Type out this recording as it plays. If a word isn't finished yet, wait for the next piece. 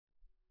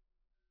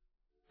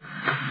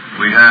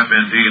We have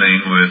been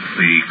dealing with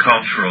the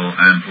cultural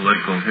and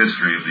political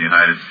history of the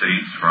United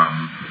States from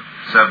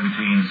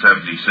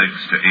 1776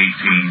 to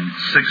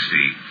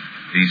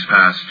 1860 these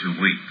past 2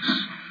 weeks.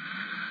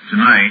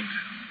 Tonight,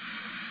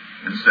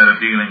 instead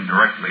of dealing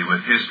directly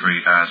with history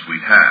as we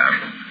have,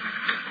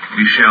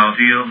 we shall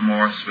deal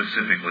more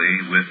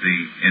specifically with the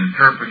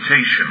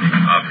interpretation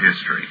of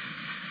history.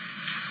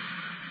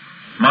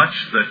 Much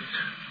that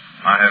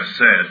I have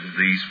said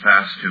these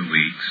past 2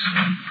 weeks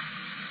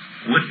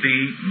would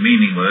be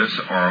meaningless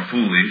or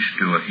foolish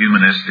to a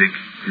humanistic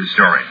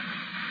historian.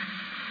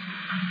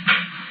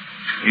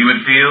 He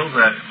would feel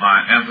that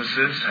my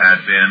emphasis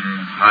had been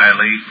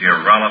highly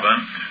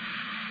irrelevant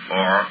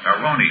or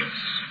erroneous.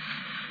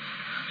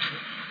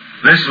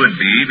 This would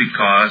be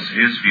because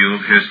his view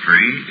of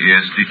history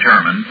is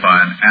determined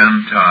by an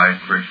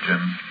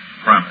anti-Christian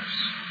premise.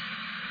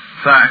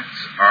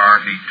 Facts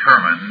are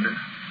determined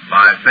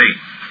by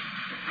faith.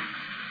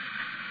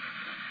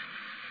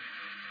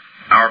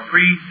 Our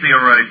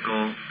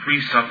pre-theoretical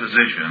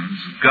presuppositions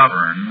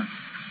govern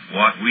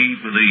what we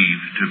believe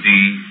to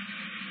be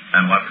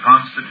and what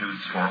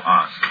constitutes for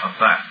us a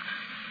fact.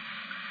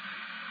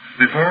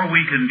 Before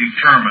we can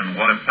determine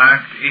what a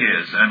fact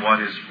is and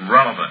what is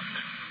relevant,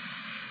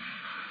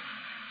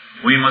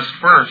 we must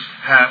first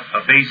have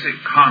a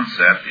basic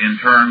concept in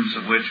terms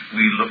of which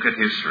we look at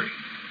history.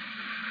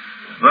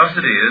 Thus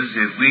it is,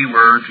 if we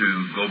were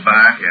to go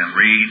back and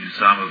read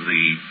some of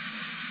the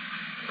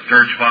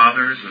Church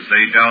Fathers as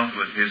they dealt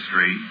with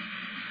history,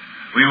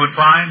 we would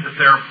find that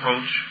their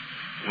approach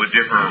would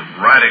differ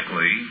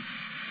radically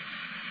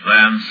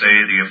than,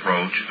 say, the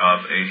approach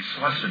of a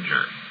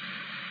Schlesinger.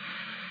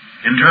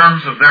 In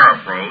terms of their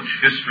approach,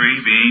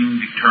 history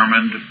being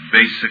determined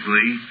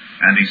basically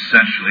and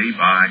essentially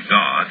by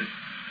God,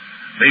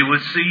 they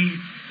would see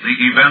the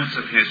events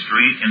of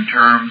history in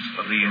terms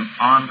of the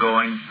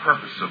ongoing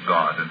purpose of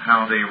God and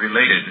how they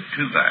related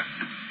to that.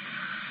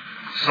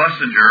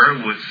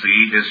 Schlesinger would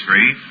see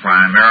history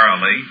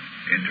primarily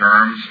in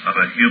terms of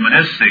a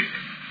humanistic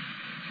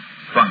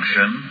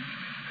function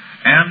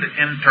and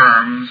in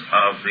terms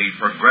of the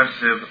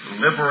progressive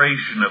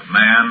liberation of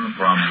man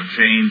from the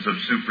chains of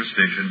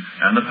superstition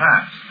and the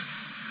past.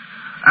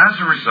 As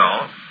a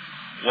result,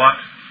 what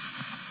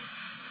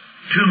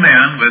two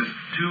men with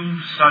two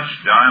such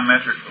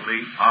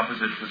diametrically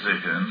opposite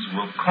positions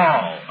will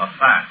call a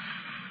fact,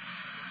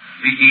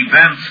 the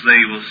events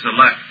they will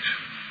select,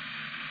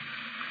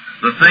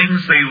 the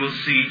things they will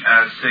see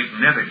as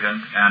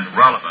significant and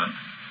relevant,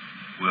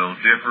 will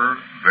differ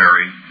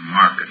very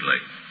markedly.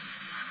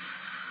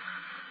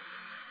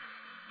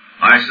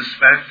 I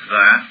suspect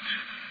that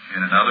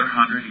in another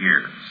 100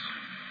 years,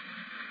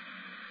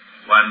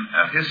 when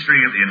a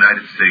history of the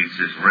United States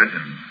is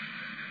written,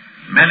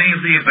 many of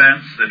the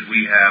events that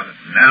we have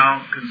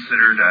now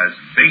considered as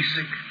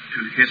basic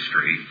to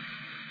history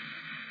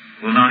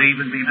will not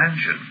even be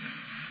mentioned,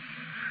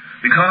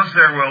 because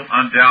there will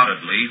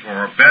undoubtedly,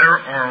 for better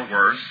or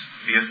worse,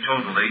 be a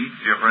totally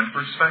different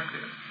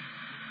perspective.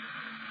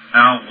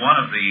 Now, one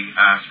of the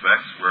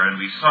aspects wherein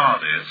we saw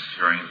this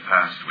during the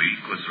past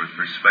week was with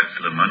respect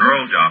to the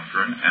Monroe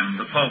Doctrine and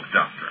the Polk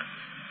Doctrine.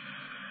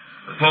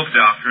 The Polk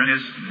Doctrine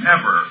is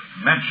never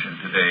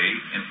mentioned today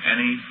in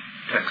any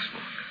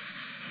textbook.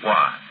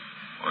 Why?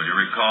 Well, you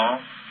recall,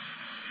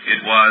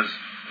 it was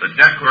the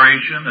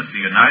declaration that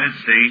the United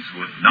States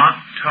would not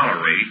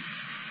tolerate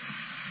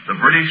the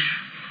British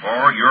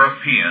or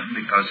European,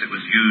 because it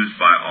was used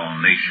by all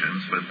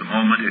nations, but at the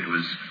moment it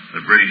was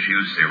the British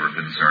use they were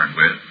concerned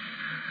with,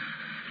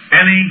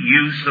 any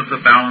use of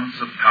the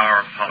balance of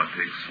power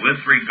politics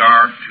with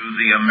regard to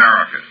the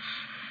Americas,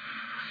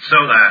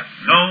 so that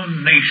no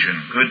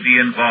nation could be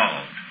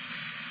involved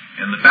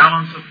in the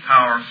balance of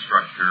power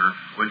structure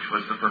which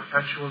was the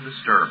perpetual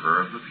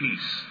disturber of the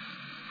peace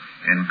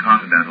in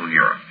continental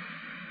Europe.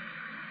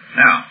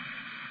 Now,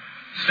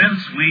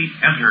 since we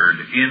entered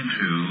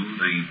into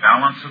the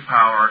balance of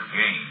power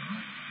game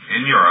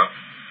in Europe,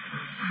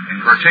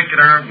 in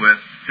particular with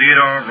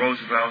Theodore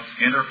Roosevelt's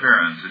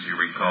interference, as you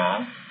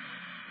recall,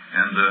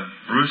 in the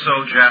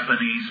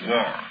Russo-Japanese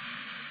War,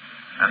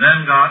 and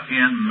then got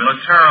in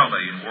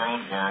militarily in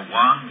World War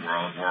I,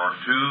 World War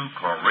II,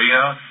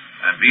 Korea,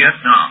 and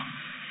Vietnam,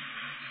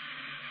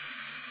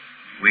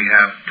 we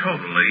have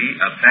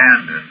totally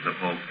abandoned the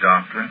Polk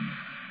Doctrine.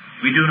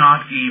 We do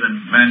not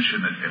even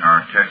mention it in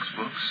our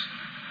textbooks,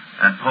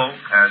 and Polk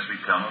has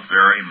become a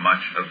very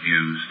much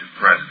abused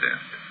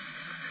president.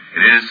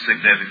 It is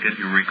significant,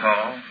 you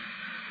recall,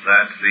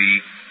 that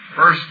the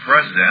first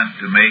president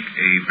to make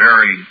a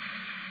very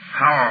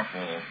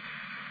powerful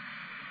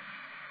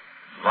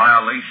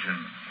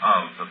violation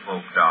of the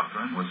Polk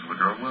Doctrine was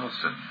Woodrow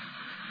Wilson.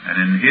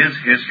 And in his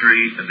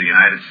history of the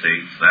United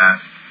States,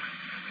 that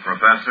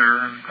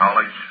professor,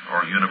 college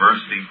or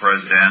university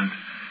president,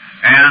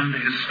 and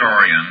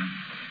historian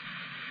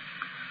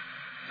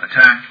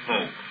attacked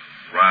Polk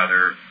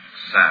rather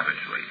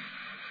savagely.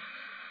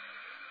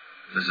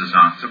 This is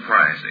not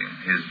surprising.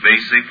 His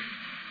basic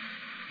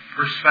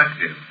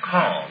perspective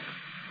called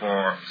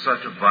for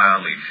such a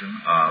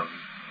violation of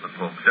the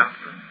Polk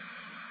Doctrine.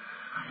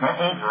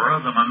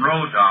 Moreover, the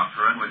Monroe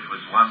Doctrine, which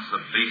was once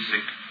the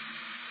basic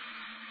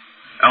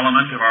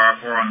element of our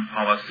foreign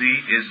policy,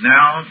 is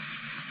now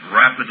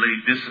rapidly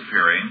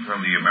disappearing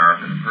from the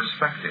American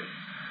perspective.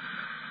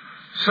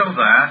 So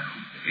that,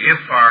 if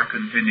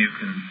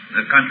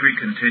the country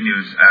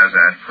continues as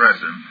at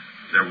present,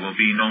 there will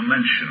be no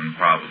mention,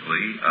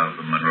 probably, of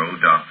the Monroe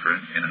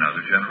Doctrine in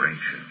another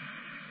generation.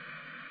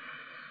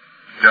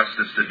 Just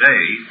as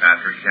today,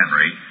 Patrick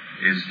Henry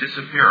is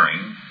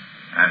disappearing,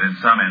 and in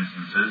some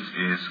instances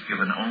is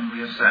given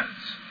only a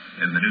sentence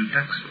in the new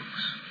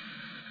textbooks.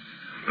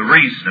 The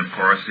reason, of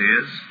course,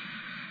 is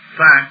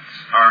facts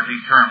are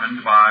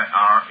determined by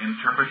our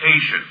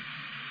interpretation.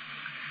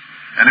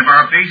 And if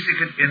our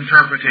basic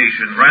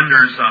interpretation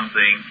renders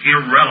something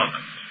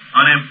irrelevant,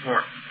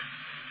 unimportant,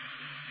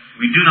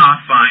 we do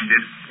not find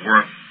it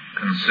worth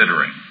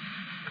considering.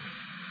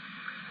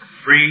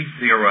 Free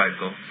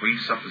theoretical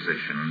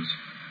presuppositions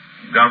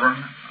govern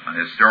a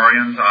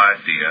historian's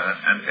idea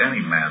and any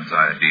man's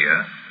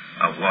idea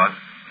of what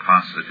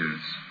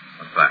constitutes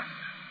a fact.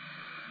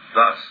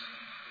 Thus,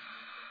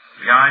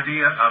 the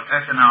idea of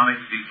economic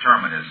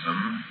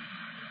determinism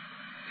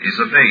is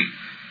a faith.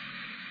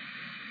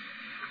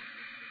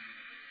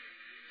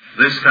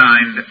 This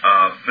kind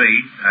of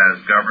faith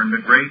has governed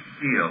a great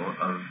deal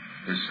of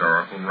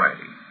historical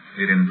writing.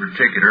 It in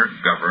particular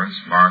governs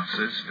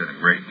Marxist and a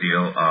great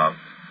deal of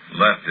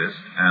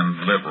leftist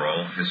and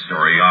liberal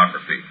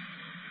historiography.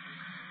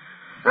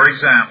 For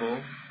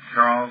example,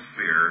 Charles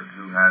Beard,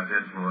 who has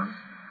influenced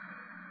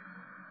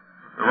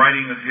the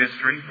writing of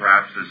history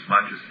perhaps as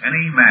much as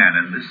any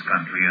man in this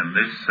country in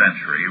this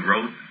century,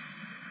 wrote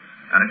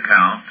an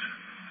account,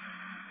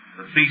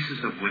 the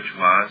thesis of which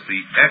was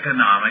the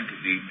economic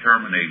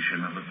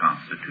determination of the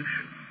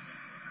Constitution.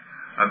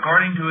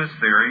 According to his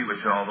theory,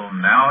 which although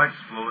now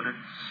exploded,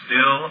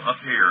 still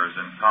appears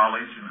in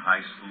college and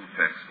high school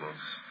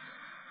textbooks,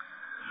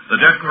 the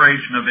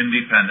Declaration of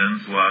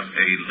Independence was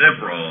a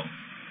liberal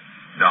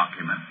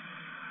document.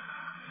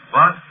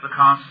 But the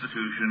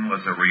Constitution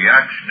was a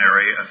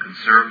reactionary, a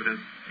conservative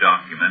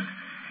document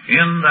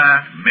in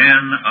that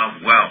men of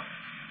wealth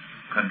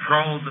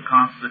controlled the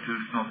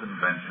constitutional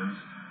conventions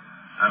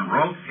and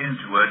wrote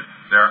into it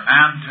their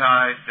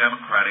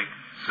anti-democratic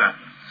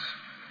sentiments.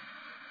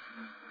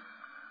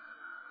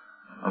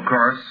 Of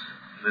course,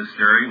 this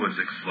theory was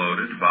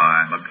exploded by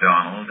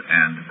MacDonald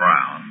and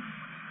Brown.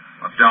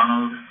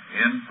 MacDonald,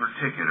 in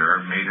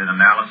particular, made an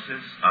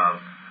analysis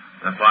of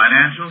the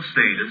financial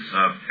status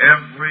of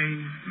every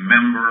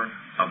member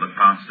of the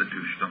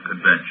Constitutional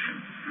Convention.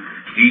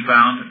 He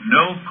found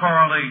no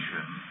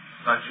correlation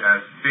such as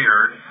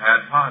Beard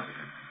had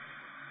posited.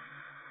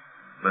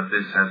 But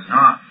this has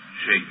not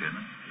shaken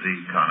the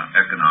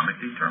economic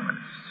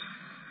determinists.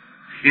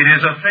 It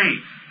is a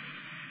faith.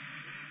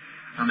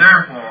 And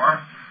therefore,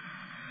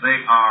 they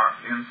are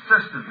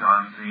insistent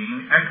on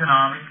seeing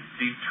economic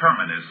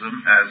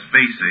determinism as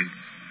basic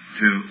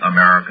to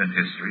American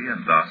history,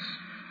 and thus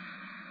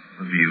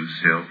the view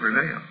still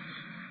prevails.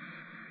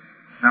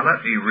 Now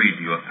let me read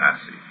you a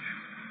passage.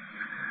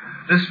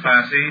 This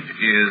passage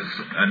is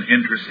an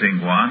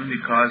interesting one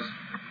because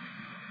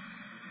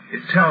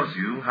it tells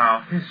you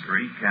how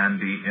history can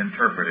be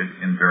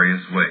interpreted in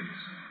various ways.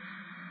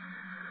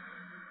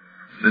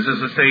 This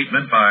is a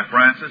statement by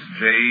Francis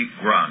J.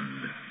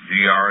 Grund,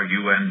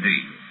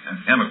 G-R-U-N-D,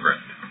 an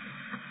immigrant,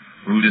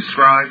 who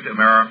described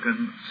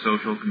American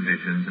social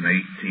conditions in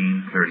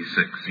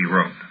 1836. He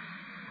wrote,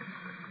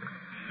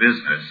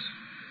 "Business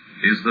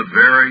is the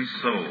very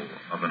soul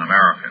of an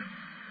American.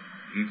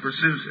 He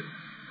pursues it,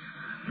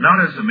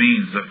 not as a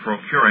means of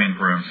procuring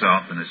for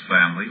himself and his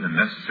family the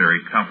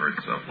necessary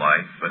comforts of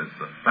life, but as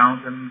the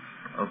fountain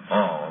of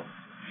all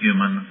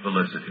human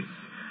felicity.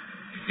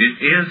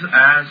 It is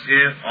as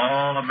if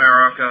all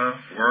America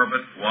were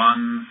but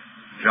one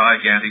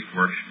gigantic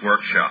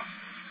workshop,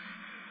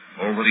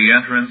 over the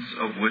entrance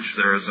of which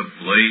there is a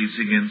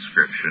blazing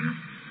inscription,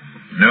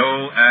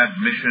 'No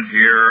admission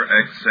here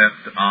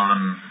except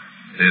on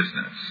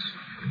business.'"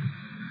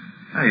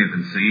 Now you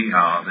can see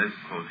how this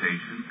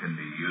quotation can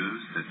be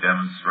used to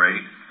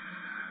demonstrate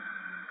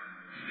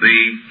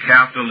the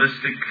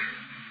capitalistic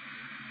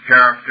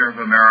character of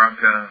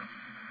America,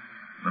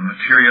 the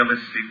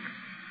materialistic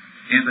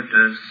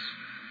impetus,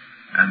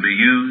 and be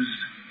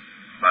used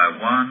by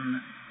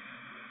one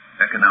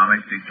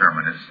economic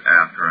determinist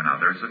after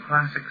another as a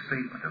classic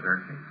statement of their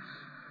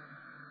case.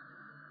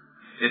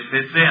 It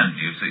fits in,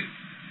 you see.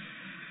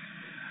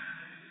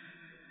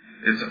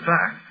 It's a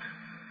fact.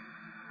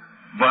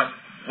 But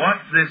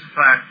what this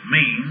fact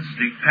means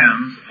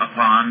depends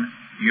upon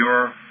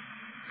your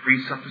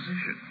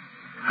presupposition.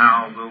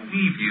 How will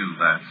we view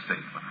that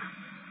statement?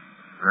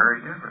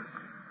 Very different.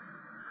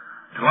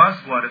 To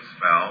us, what it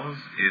spells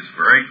is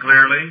very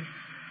clearly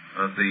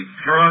that the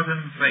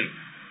Puritan faith,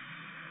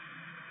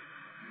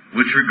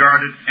 which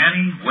regarded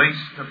any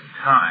waste of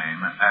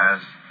time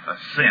as a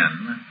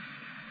sin,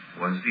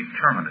 was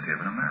determinative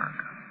in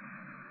America.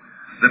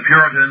 The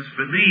Puritans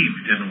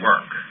believed in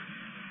work.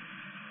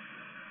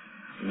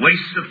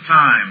 Waste of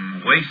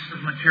time, waste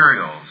of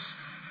materials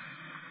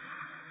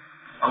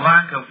A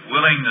lack of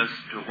willingness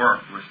to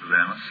work was to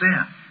them a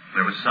sin.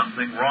 There was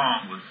something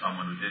wrong with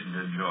someone who didn't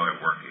enjoy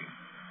working.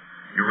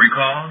 You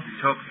recall, de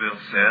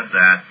Tocqueville said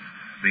that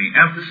the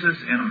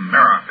emphasis in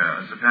America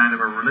as a kind of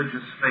a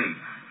religious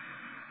faith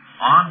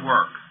on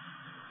work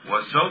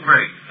was so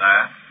great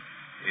that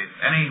if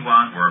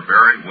anyone were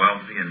very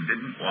wealthy and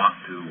didn't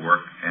want to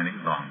work any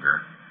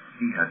longer,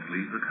 he had to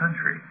leave the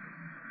country.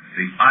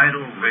 The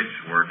idle rich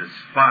were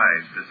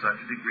despised to such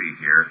a degree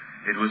here,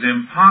 it was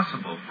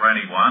impossible for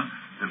anyone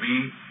to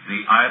be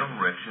the idle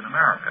rich in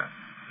America.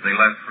 They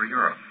left for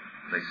Europe.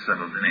 They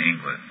settled in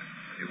England.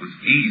 It was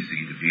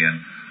easy to be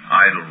an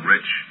idle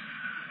rich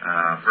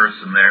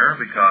person there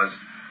because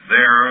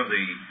there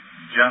the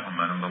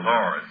gentlemen and the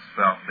lords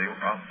felt they were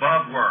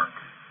above work.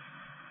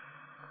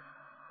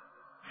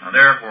 Now,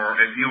 therefore,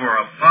 if you were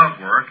above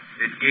work,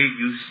 it gave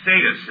you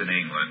status in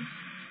England.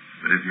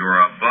 But if you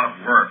were above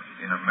work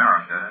in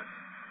America,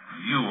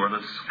 you were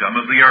the scum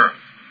of the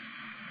earth.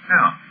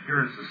 Now,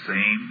 here is the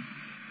same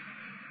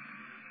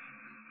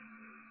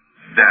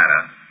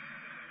data,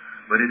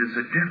 but it is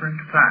a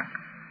different fact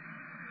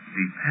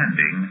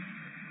depending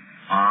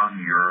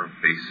on your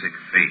basic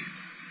faith.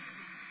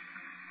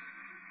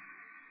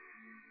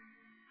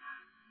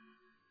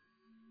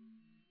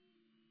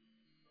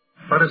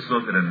 Let us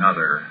look at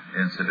another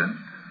incident,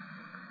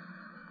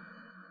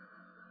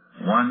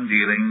 one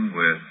dealing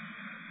with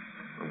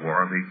the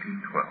War of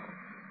 1812.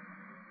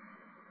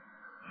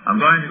 I'm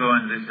going to go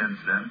into this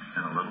incident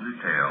in a little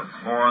detail.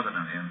 It's more than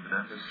an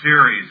incident, a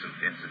series of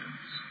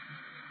incidents.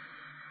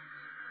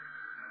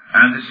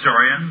 And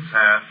historians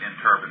have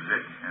interpreted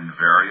it in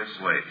various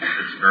ways.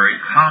 It's very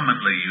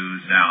commonly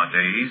used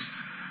nowadays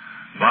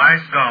by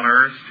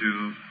scholars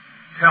to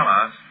tell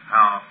us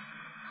how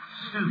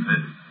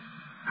stupid,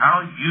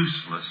 how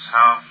useless,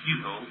 how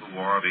futile the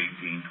War of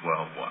 1812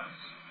 was.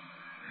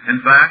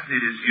 In fact,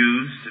 it is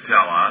used to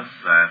tell us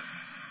that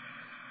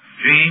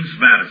James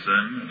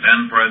Madison,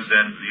 then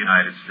President of the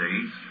United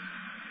States,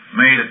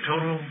 made a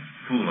total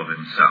fool of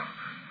himself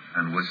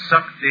and was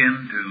sucked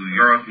into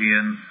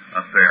European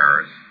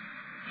affairs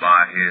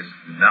by his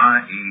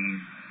naive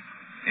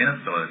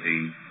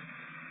inability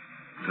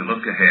to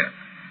look ahead.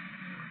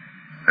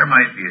 There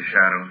might be a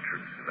shadow of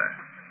truth to that.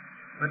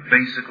 But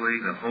basically,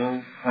 the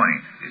whole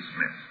point is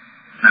missed.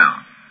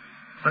 Now,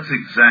 let's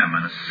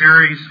examine a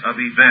series of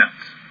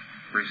events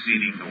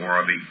preceding the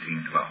War of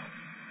 1812.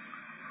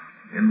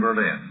 In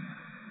Berlin,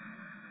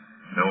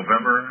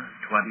 November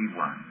 21,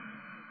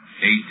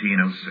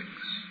 1806.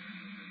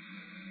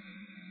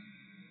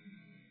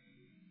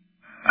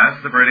 As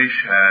the British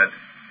had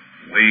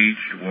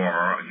waged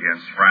war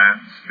against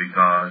France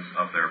because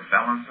of their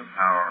balance of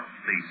power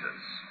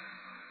thesis,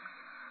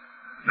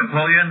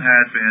 Napoleon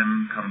had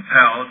been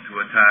compelled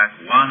to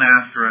attack one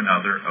after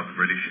another of the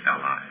British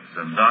allies,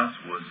 and thus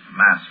was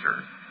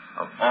master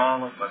of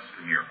all of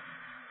Western Europe.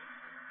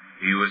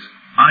 He was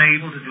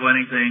unable to do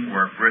anything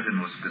where Britain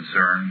was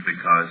concerned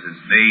because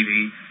his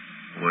navy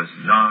was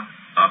not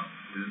up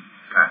to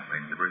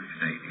tackling the British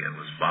Navy and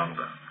was bottled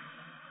up.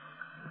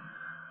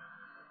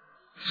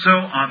 So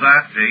on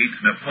that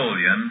date,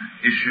 Napoleon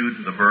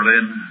issued the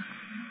Berlin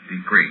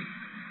Decree.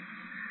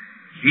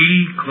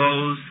 He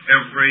closed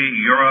every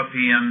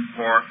European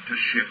port to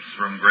ships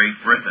from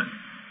Great Britain.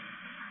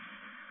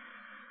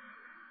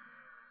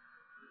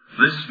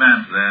 This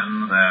meant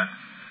then that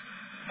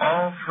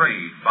all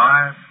trade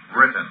by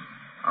Britain,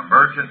 a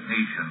merchant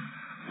nation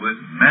with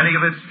many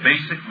of its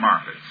basic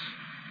markets,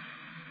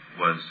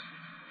 was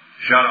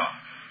shut off.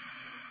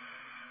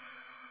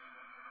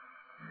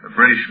 The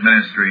British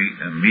ministry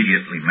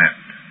immediately met.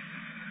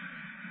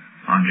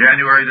 On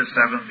January the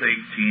 7th,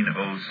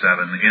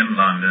 1807, in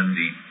London,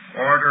 the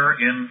Order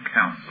in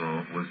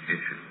Council was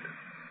issued.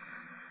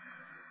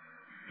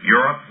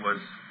 Europe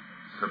was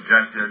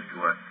subjected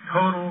to a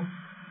total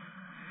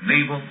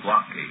naval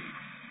blockade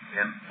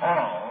in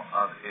all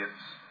of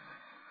its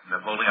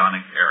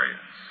Napoleonic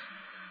areas.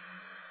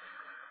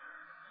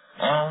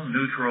 All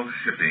neutral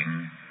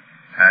shipping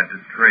had to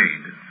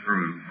trade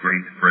through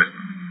Great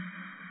Britain.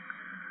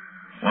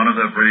 One of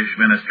the British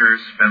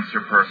ministers, Spencer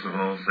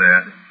Perceval,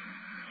 said,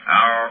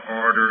 "Our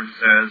order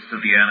says to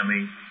the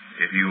enemy,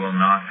 if you will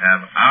not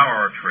have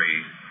our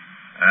trade,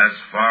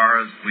 as far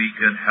as we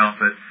can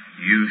help it,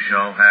 you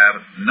shall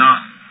have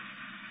none."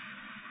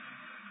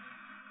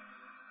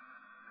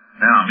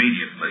 Now,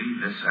 immediately,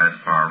 this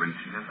had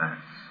far-reaching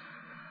effects.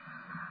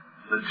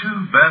 The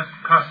two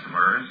best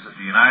customers that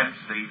the United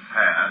States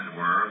had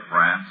were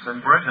France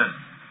and Britain.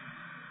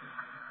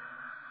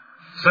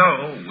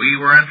 So, we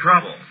were in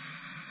trouble.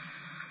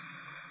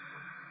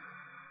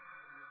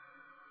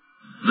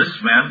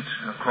 This meant,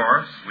 of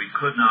course, we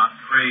could not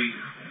trade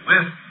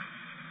with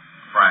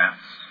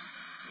France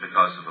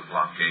because of the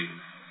blockade.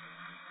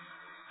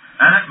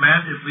 And it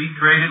meant if we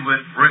traded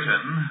with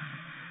Britain,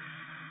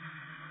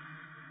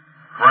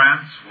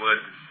 France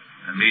would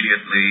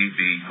immediately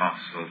be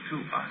hostile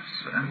to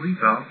us. And we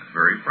felt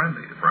very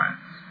friendly to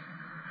France.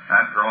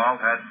 After all,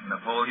 had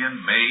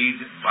Napoleon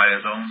made, by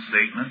his own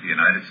statement, the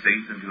United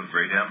States into a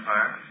great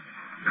empire?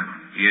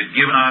 He had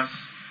given us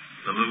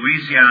the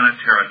Louisiana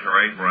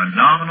Territory for a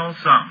nominal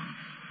sum,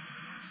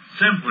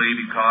 simply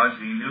because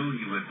he knew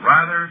he would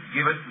rather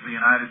give it to the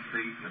United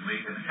States and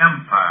make an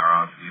empire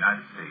out of the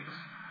United States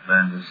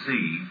than to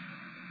see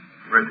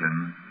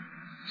Britain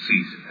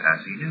seize it, as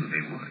he knew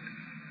they would.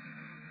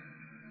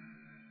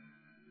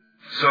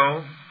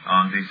 So,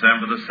 on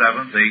December the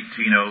 7th,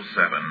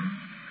 1807,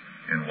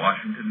 in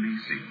Washington,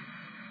 D.C.,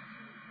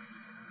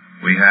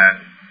 we had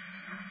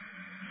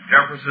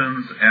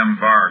Jefferson's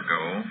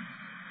embargo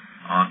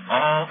on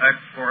all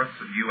exports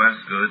of U.S.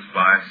 goods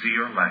by sea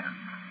or land,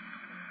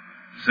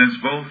 since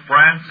both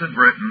France and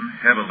Britain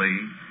heavily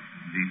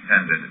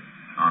depended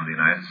on the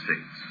United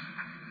States.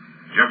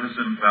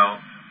 Jefferson felt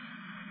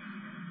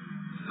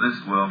this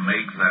will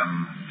make them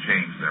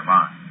change their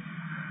mind.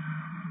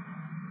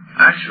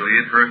 Actually,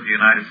 it hurt the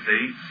United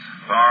States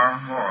far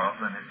more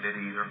than it did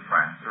either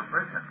France or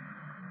Britain.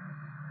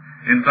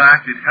 In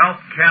fact, it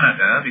helped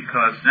Canada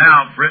because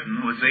now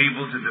Britain was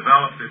able to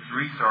develop its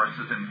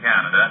resources in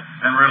Canada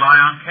and rely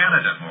on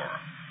Canada more.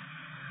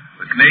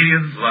 The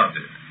Canadians loved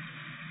it.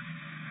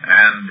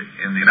 And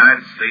in the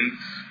United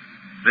States,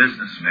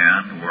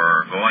 businessmen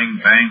were going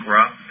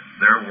bankrupt.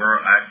 There were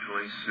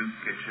actually soup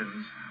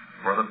kitchens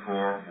for the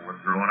poor who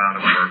were thrown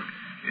out of work.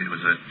 It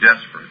was a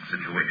desperate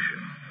situation.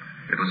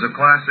 It was a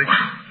classic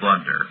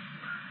blunder.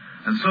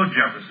 And so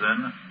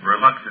Jefferson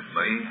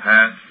reluctantly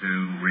had to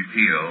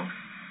repeal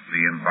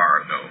the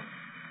embargo.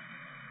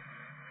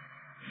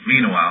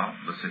 Meanwhile,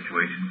 the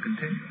situation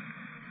continued.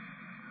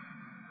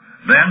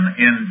 Then,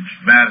 in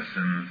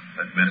Madison's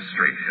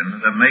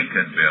administration, the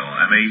Macon Bill,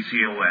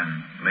 M-A-C-O-N,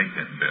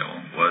 Macon Bill,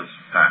 was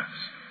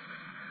passed.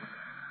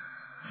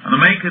 And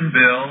the Macon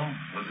Bill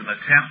was an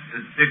attempt to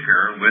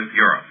dicker with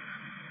Europe.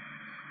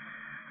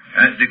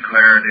 And it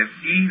declared if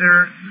either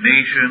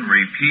nation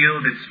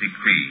repealed its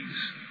decrees,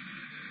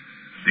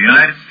 the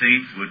United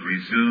States would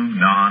resume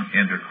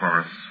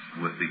non-intercourse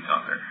with the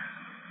other.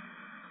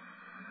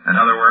 In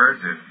other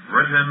words, if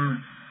Britain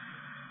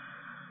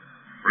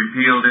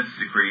repealed its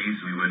decrees,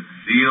 we would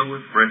deal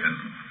with Britain.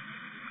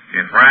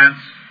 If France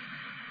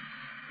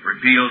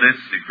repealed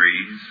its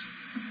decrees,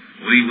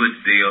 we would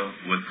deal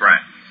with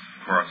France.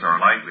 Of course, our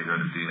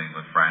likelihood of dealing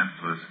with France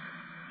was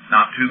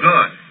not too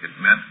good. It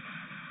meant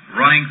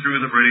running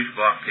through the British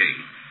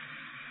blockade.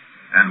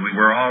 And we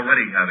were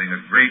already having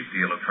a great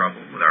deal of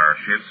trouble with our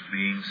ships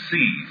being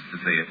seized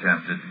as they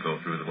attempted to go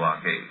through the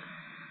blockade.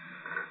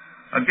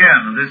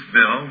 Again, this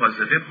bill was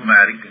a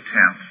diplomatic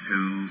attempt to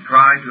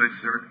try to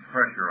exert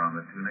pressure on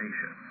the two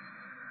nations.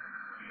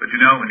 But you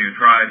know, when you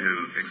try to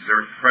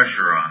exert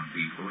pressure on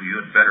people,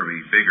 you had better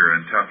be bigger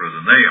and tougher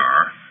than they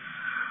are,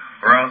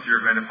 or else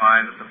you're going to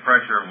find that the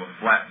pressure will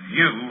flatten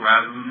you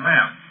rather than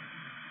them.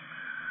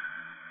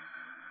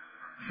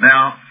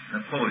 Now,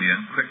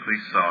 Napoleon quickly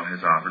saw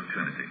his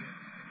opportunity.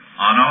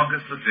 On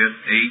August the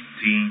 5th,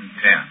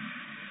 1810,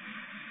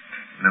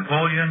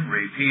 Napoleon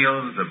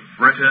repealed the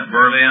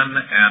Berlin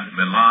and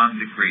Milan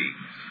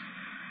decrees,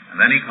 and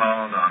then he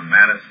called on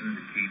Madison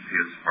to keep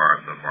his part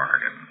of the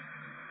bargain.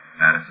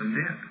 Madison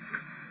did.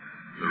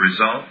 The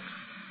result?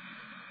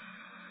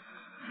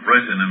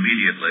 Britain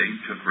immediately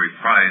took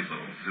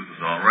reprisals. It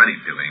was already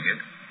doing it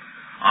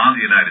on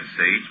the United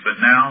States, but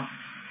now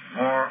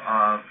more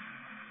of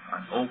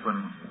an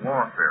open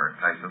warfare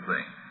type of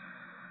thing.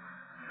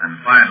 And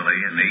finally,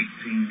 in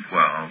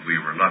 1812, we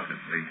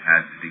reluctantly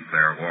had to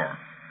declare war.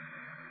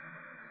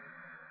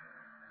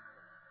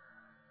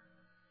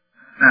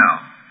 Now,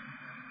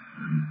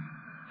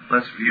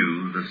 let's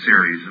view the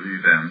series of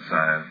events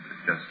I've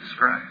just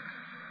described.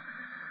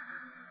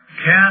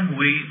 Can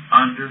we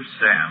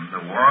understand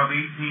the War of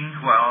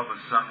 1812,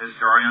 as some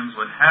historians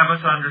would have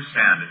us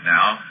understand it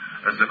now,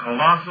 as a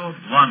colossal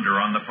blunder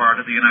on the part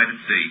of the United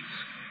States,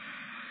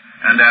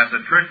 and as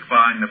a trick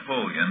by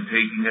Napoleon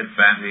taking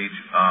advantage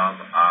of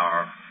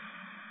our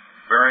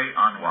very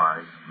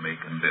unwise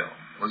Macon Bill?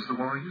 Was the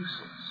war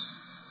useless?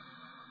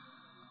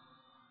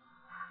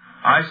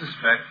 I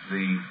suspect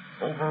the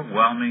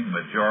overwhelming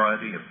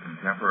majority of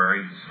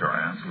contemporary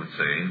historians would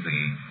say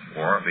the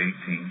War of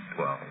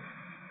 1812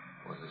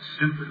 was a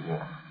stupid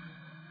war.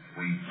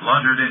 We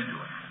blundered into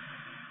it.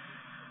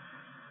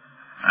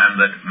 And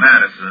that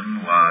Madison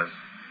was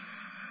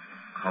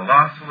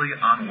colossally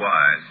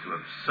unwise to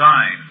have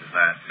signed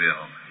that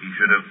bill. He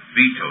should have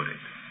vetoed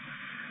it.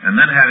 And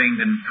then, having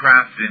been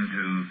trapped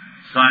into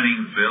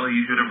signing the bill,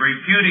 he should have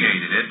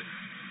repudiated it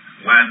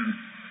when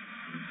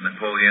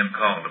Napoleon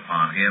called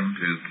upon him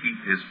to keep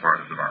his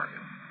part of the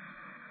bargain.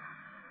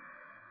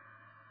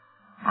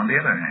 On the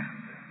other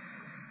hand,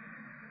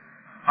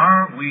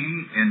 are we,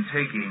 in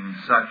taking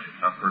such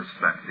a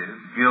perspective,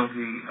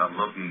 guilty of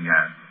looking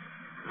at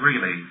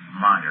really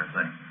minor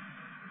things?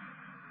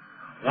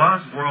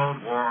 Was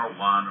World War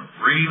I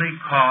really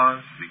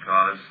caused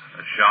because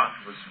a shot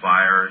was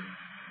fired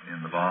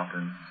in the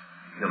Balkans,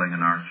 killing an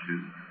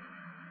archduke?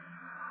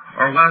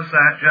 Or was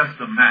that just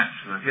a match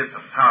that hit the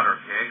powder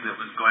keg that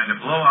was going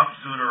to blow up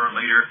sooner or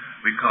later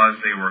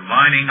because they were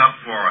lining up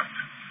for it?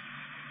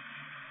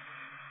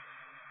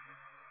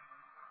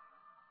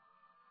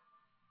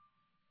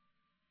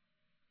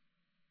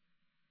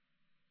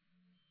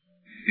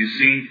 You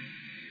see,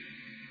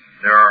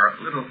 there are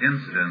little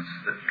incidents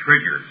that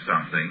trigger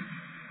something,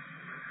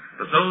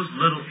 but those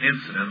little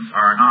incidents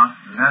are not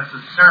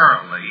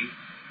necessarily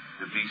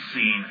to be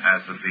seen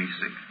as the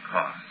basic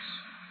cause.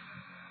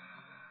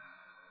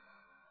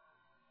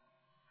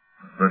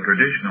 The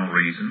traditional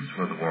reasons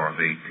for the War of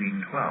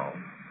 1812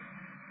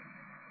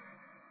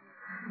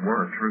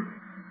 were true.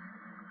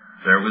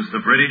 There was the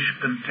British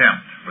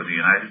contempt for the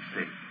United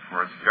States,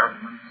 for its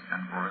government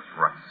and for its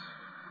rights.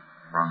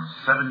 From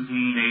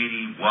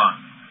 1781,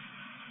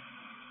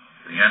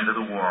 the end of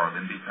the War of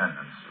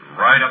Independence,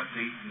 right up to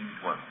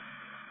 1812,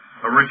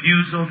 a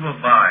refusal to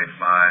abide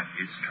by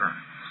its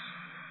terms.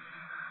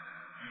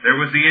 There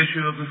was the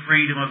issue of the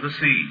freedom of the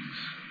seas,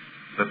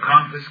 the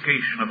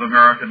confiscation of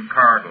American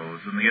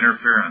cargoes and the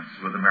interference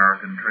with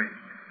American trade.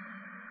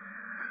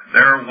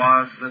 There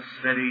was the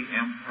steady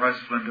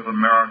impressment of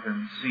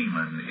American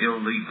seamen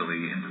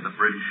illegally into the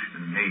British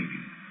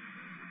Navy.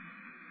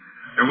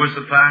 There was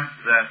the fact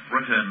that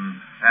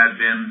Britain had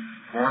been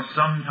for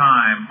some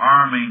time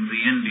arming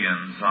the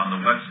Indians on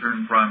the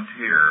western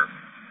frontier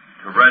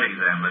to ready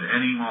them at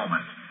any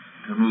moment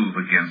to move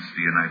against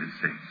the United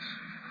States.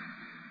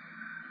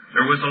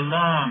 There was a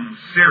long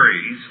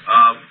series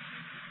of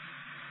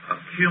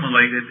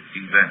accumulated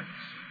events.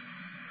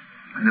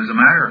 And as a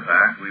matter of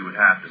fact, we would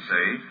have to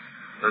say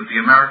that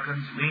the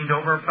Americans leaned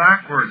over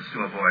backwards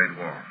to avoid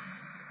war.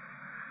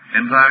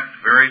 In fact,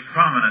 very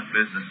prominent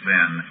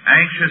businessmen,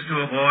 anxious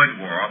to avoid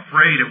war,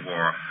 afraid of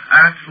war,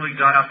 actually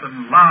got up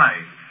and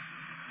lied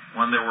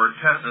when there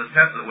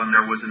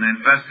was an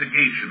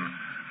investigation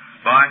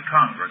by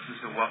Congress as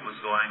to what was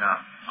going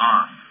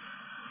on.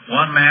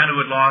 One man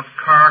who had lost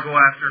cargo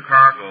after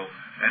cargo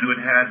and who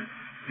had had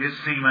his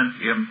seamen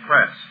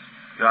impressed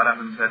got up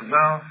and said,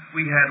 well,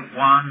 we had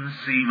one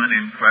seaman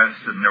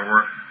impressed and there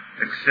were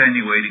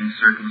extenuating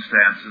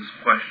circumstances,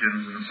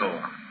 questions, and so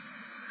on.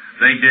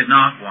 They did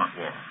not want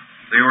war.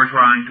 They were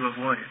trying to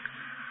avoid it.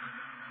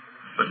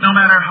 But no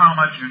matter how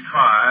much you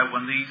try,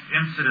 when these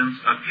incidents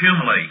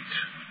accumulate,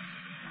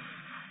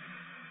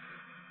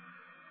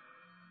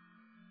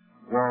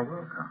 war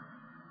will come.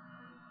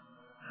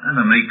 And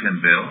the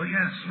Macon Bill,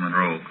 yes,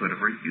 Monroe could have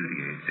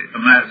repudiated it.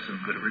 Madison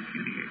could have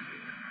repudiated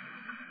it.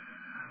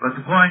 But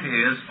the point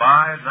is,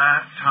 by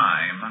that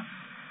time,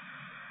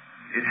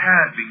 it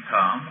had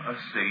become a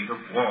state of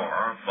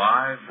war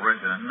by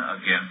Britain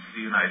against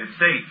the United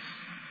States.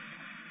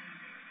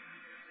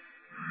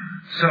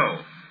 So,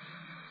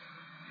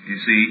 you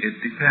see,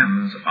 it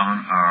depends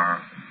on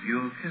our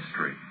view of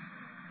history.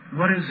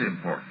 What is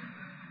important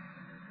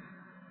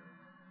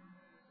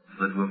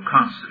that will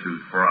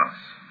constitute for us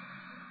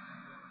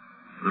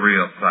the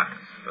real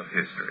facts of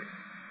history?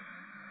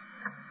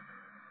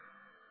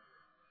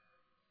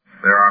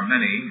 There are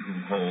many who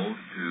hold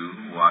to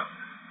what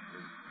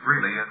is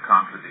really a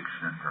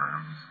contradiction in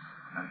terms,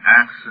 an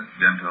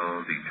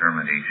accidental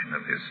determination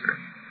of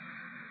history.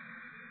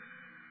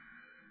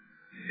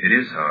 It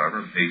is,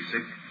 however,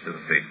 basic to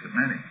the faith of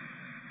many.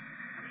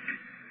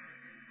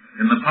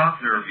 In the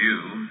popular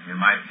view, you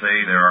might say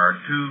there are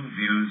two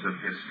views of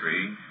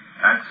history: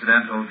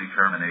 accidental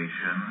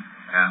determination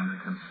and the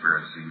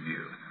conspiracy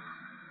view.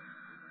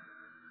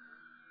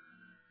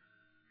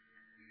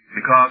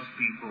 Because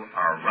people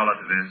are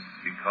relativists,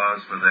 because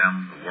for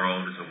them the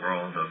world is a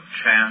world of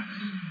chance,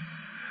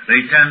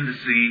 they tend to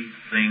see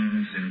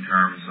things in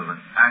terms of an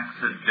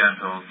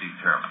accidental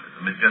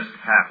determinism. It just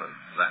happens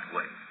that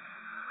way.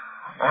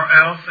 Or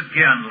else,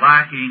 again,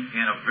 lacking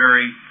in a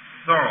very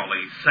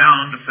thoroughly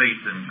sound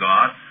faith in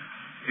God,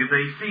 if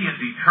they see a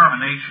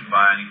determination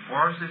by any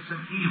force, it's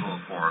an evil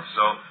force.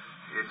 So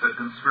it's a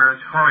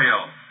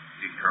conspiratorial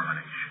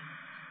determination.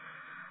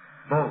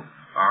 Both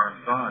are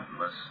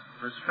godless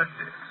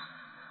perspectives.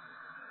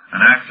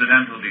 An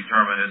accidental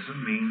determinism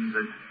means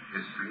that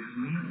history is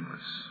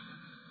meaningless.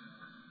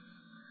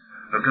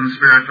 The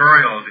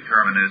conspiratorial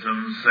determinism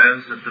says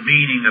that the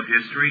meaning of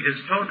history is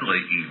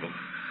totally evil.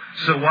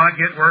 So why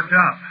get worked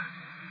up?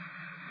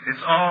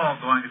 It's all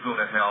going to go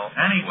to hell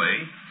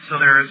anyway, so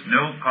there is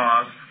no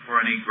cause for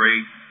any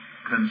great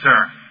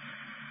concern.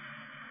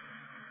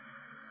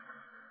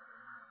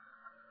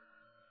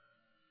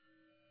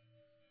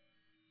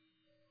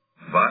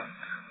 But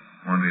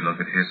when we look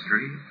at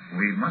history,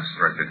 we must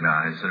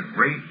recognize that a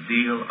great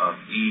deal of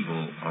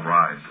evil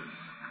arises.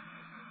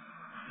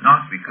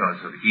 Not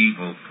because of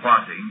evil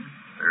plotting,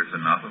 there's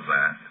enough of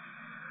that,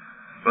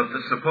 but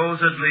the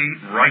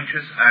supposedly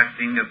righteous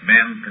acting of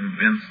men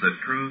convinced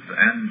that truth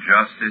and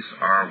justice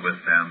are with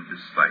them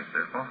despite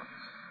their faults.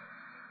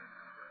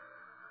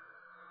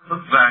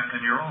 Look back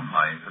in your own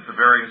life at the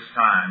various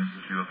times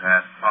that you have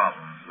had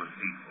problems with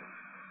people.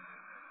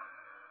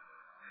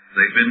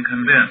 They've been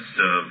convinced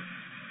of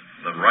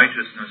the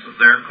righteousness of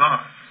their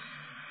cause.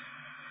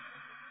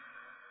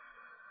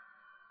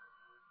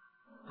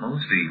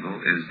 Most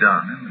evil is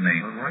done in the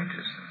name of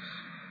righteousness.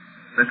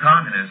 The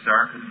communists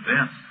are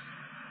convinced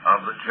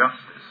of the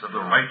justice, of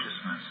the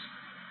righteousness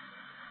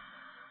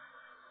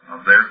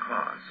of their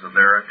cause, of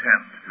their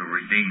attempt to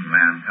redeem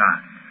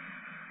mankind,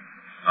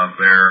 of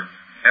their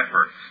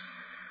efforts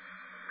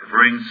to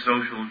bring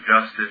social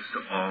justice to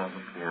all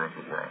the poor of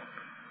the world.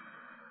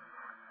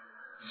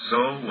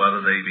 So,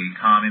 whether they be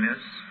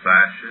communists,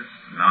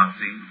 fascists,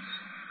 Nazis,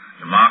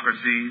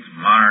 democracies,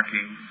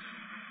 monarchies,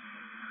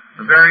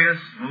 the various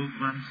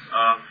movements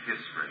of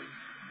history,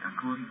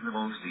 including the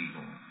most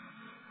evil,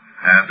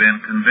 have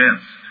been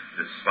convinced,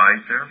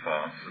 despite their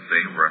faults, that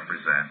they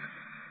represent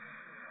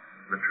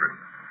the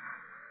truth.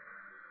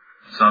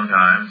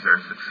 Sometimes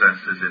their success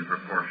is in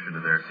proportion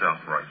to their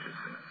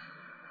self-righteousness.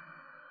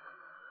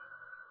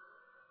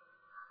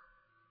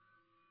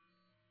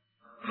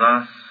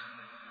 Thus,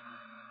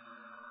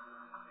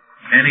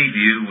 any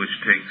view which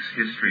takes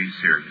history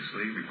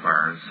seriously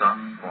requires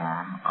some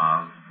form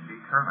of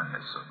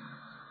determinism,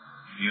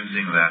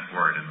 using that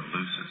word in the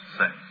loosest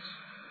sense.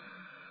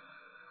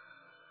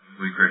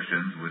 We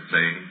Christians would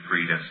say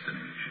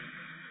predestination.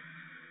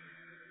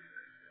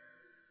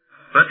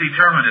 But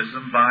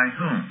determinism by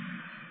whom?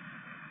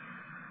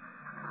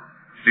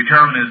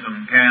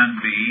 Determinism can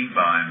be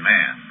by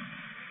man.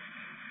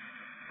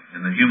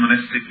 In the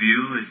humanistic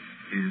view, it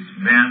is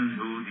men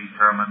who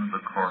determine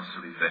the course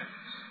of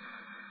events.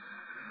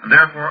 And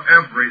therefore,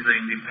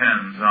 everything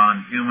depends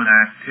on human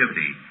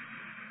activity.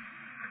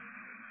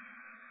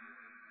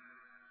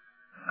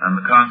 And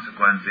the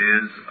consequence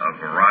is a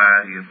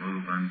variety of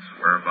movements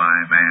whereby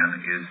man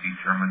is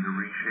determined to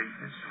reshape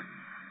history.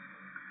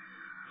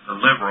 The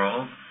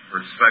liberal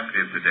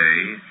perspective today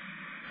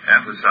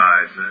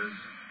emphasizes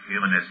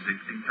humanistic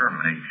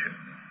determination,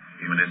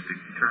 humanistic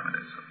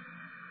determinism.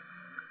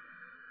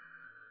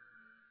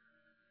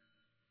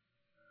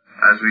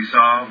 As we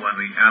saw when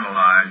we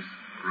analyzed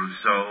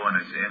Rousseau and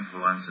his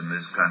influence in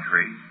this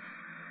country,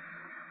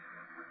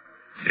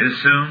 it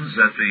assumes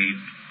that the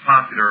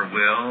popular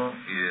will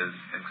is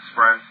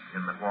expressed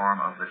in the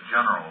form of the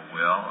general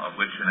will, of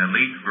which an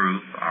elite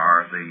group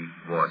are the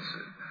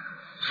voices.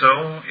 So,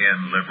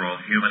 in liberal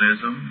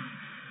humanism,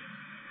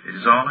 it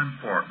is all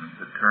important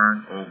to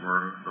turn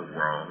over the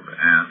world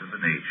and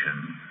the nation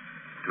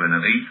to an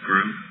elite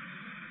group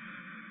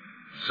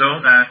so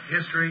that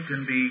history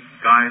can be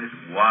guided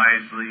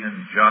wisely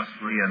and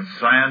justly and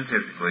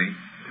scientifically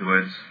to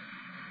its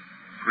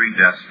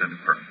predestined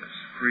purpose,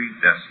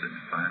 predestined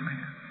by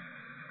man.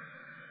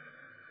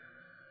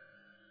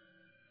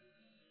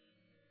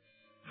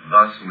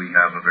 Thus, we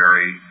have a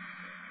very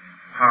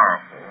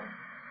powerful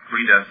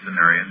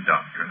predestinarian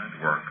doctrine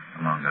at work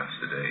among us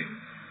today,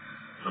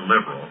 the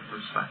liberal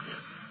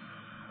perspective.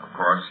 Of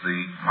course, the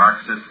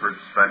Marxist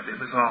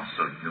perspective is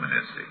also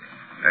humanistic,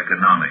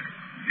 economic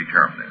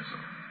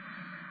determinism.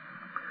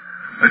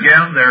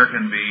 Again, there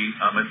can be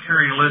a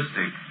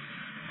materialistic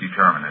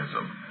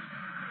determinism,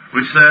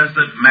 which says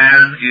that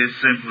man is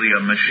simply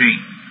a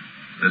machine.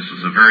 This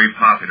was a very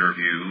popular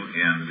view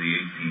in the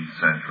 18th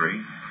century,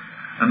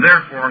 and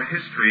therefore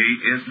history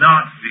is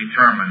not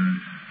determined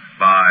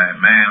by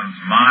man's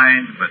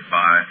mind, but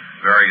by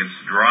various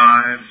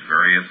drives,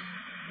 various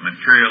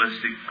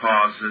materialistic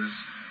causes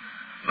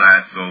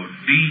that go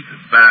deep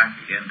back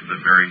into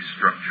the very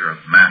structure of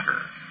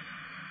matter.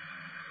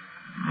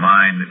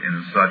 Mind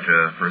in such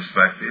a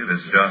perspective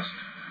is just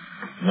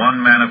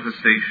one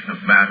manifestation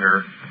of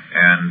matter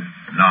and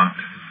not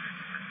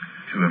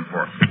too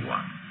important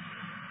one.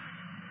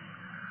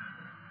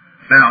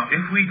 Now,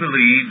 if we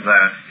believe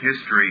that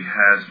history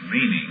has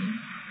meaning,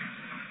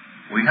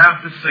 we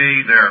have to say,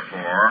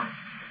 therefore,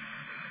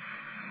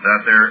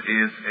 that there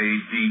is a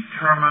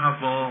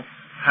determinable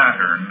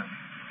pattern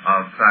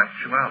of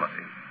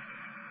factuality.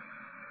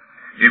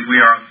 If we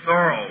are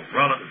thorough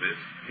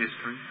relativists,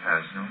 history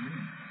has no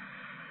meaning.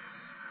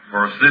 Of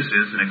course, this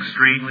is an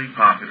extremely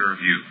popular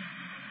view.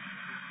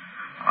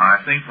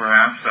 I think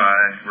perhaps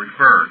I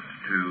referred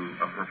to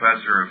a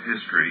professor of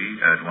history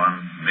at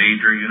one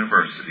major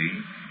university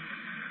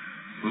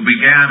who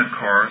began a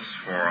course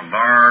for a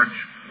large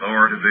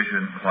lower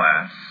division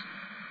class,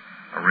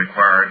 a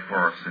required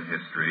course in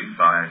history,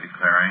 by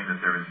declaring that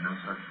there is no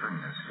such thing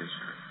as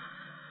history.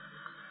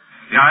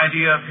 The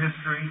idea of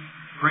history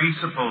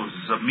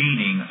presupposes a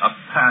meaning, a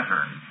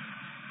pattern,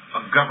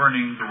 a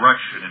governing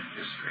direction in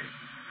history.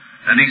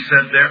 And he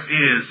said there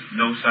is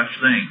no such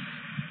thing.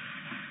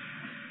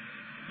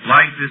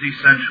 Life is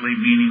essentially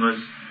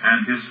meaningless,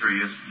 and history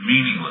is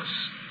meaningless.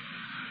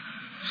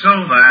 So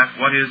that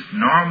what is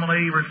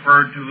normally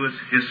referred to as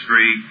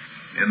history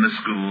in the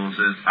schools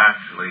is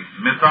actually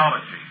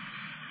mythology.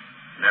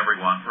 And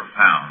everyone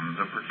propounds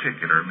a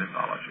particular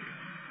mythology.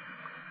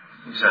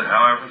 He said,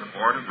 however, the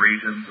Board of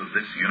Regents of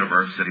this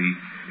university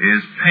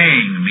is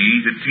paying me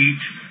to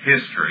teach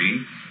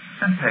history,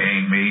 and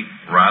paying me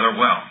rather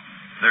well.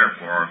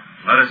 Therefore,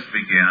 let us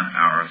begin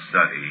our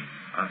study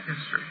of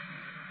history.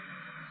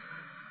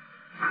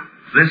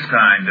 This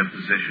kind of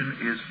position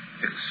is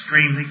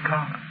extremely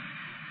common.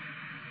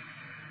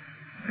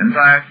 In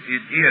fact,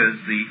 it is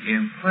the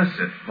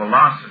implicit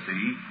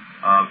philosophy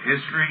of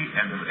history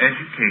and of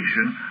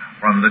education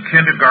from the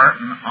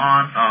kindergarten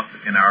on up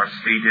in our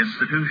state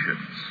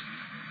institutions.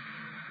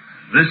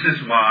 This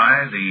is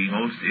why the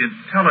most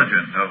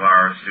intelligent of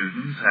our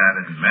students have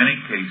in many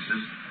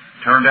cases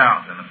turned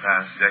out in the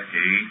past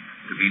decade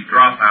to be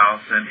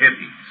dropouts and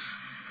hippies.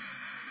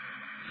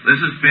 This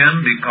has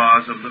been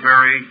because of the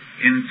very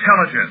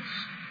intelligence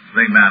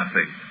they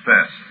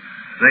manifest.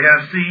 They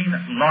have seen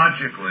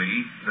logically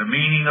the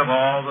meaning of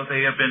all that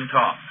they have been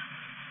taught,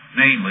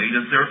 namely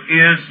that there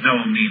is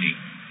no meaning.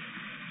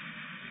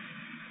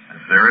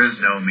 If there is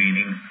no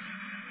meaning,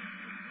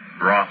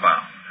 drop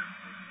out.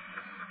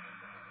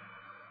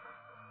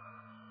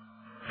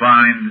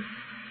 Find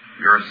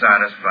your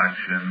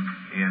satisfaction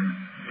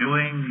in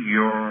doing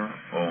your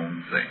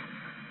own thing.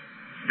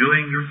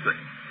 Doing your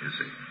thing, you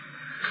see.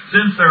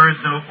 Since there is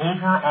no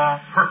overall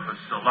purpose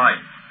to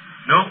life,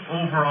 no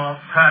overall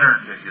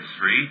pattern to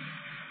history,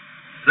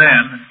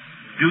 then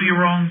do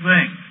your own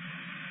thing.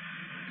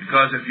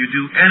 Because if you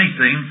do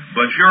anything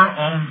but your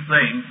own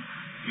thing,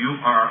 you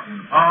are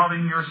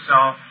involving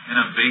yourself in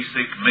a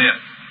basic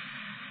myth.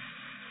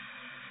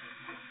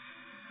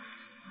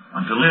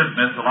 And to live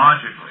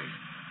mythologically,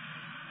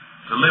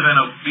 to live in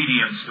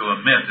obedience to a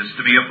myth, is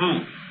to be a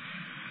fool.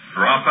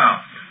 Drop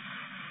out.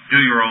 Do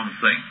your own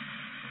thing.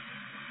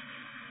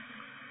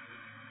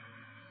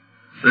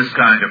 This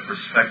kind of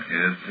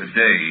perspective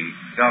today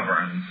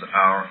governs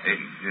our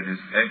age. It is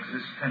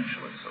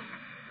existentialism.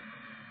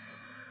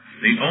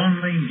 The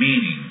only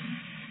meaning,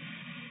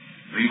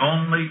 the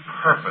only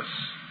purpose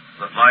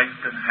that life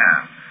can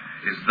have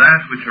is that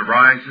which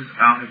arises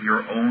out of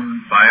your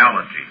own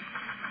biology,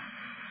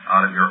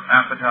 out of your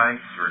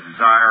appetites, your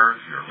desires,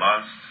 your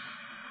lusts,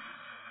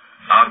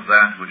 out of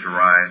that which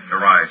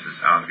arises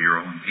out of your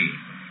own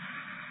being.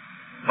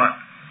 But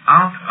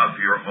out of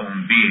your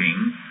own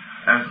being,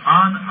 as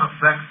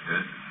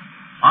unaffected,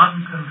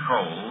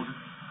 uncontrolled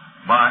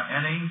by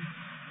any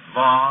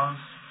laws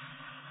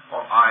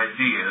or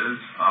ideas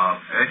of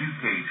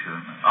education,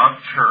 of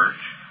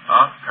church,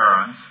 of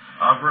parents,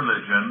 of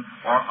religion,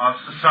 or of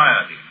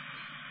society.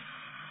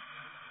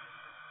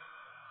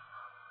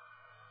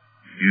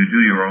 You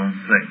do your own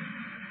thing.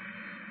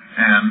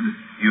 And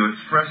you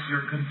express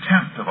your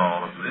contempt of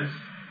all of this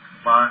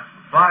by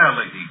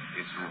violating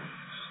its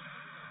rules.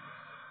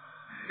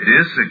 It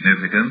is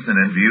significant that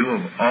in view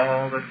of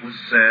all that was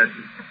said,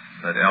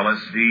 that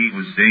LSD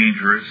was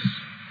dangerous,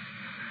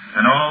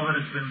 and all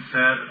that has been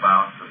said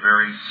about the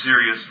very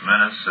serious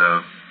menace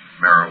of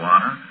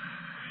marijuana,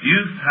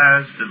 youth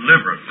has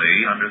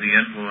deliberately, under the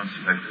influence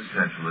of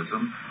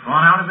existentialism,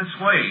 gone out of its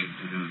way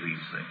to do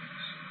these things.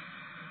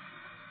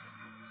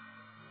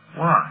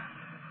 Why?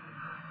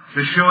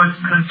 To show its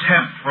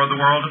contempt for the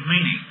world of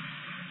meaning.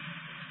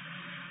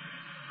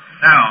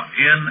 Now,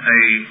 in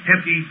a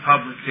hippie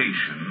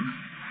publication,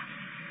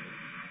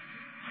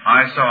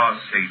 I saw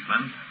a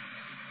statement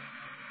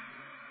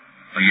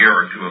a year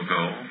or two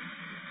ago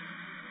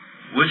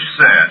which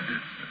said,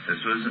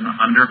 this was an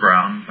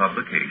underground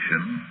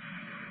publication,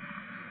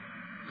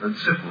 that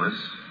syphilis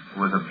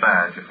was a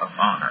badge of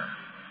honor.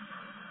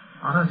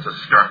 Well, that's a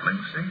startling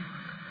statement.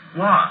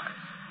 Why?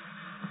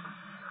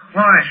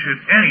 Why should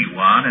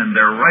anyone in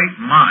their right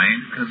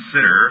mind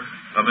consider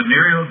a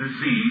venereal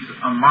disease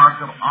a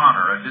mark of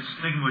honor, a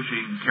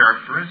distinguishing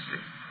characteristic?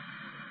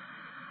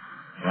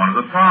 One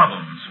of the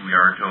problems, we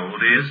are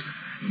told, is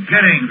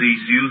getting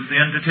these youth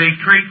in to take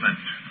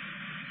treatment.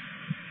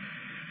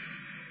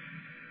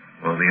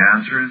 Well, the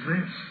answer is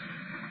this.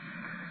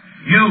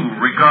 You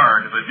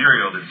regard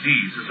venereal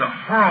disease as a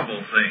horrible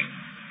thing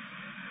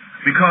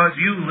because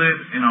you live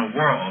in a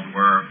world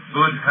where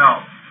good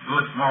health,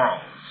 good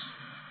morals,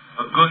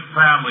 a good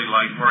family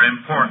life are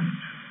important.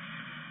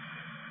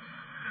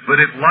 But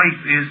if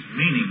life is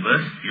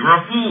meaningless, you're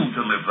a fool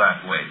to live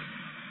that way.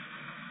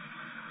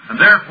 And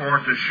therefore,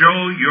 to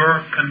show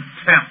your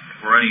contempt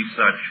for any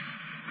such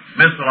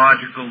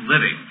mythological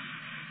living,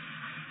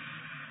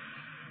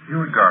 you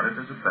regard it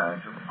as a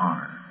badge of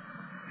honor.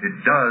 It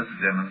does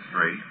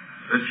demonstrate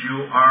that you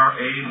are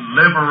a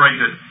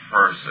liberated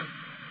person.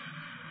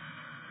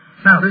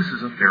 Now, this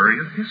is a theory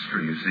of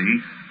history, you see,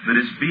 that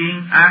is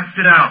being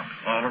acted out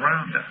all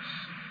around us.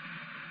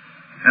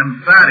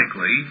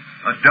 Emphatically,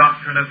 a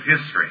doctrine of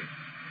history.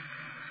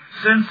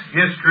 Since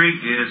history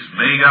is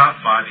made up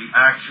by the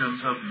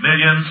actions of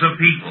millions of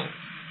people,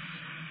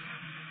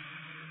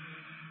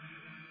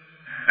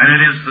 and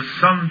it is the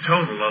sum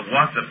total of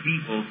what the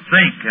people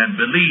think and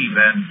believe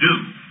and do,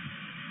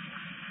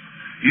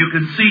 you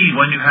can see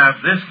when you have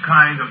this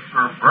kind of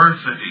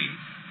perversity,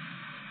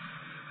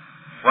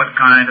 what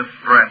kind of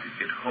threat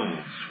it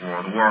holds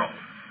for the world.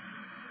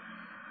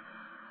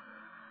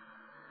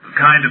 The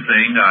kind of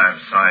thing I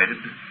have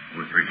cited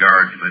with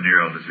regard to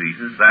venereal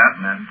diseases, that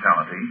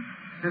mentality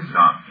is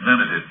not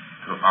limited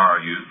to our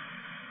youth.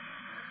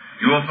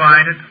 You will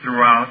find it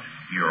throughout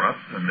Europe,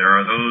 and there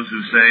are those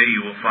who say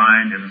you will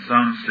find in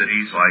some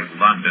cities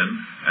like London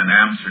and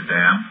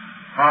Amsterdam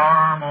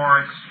far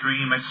more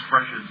extreme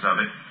expressions of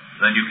it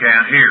than you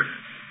can here.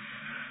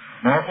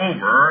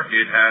 Moreover,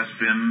 it has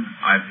been,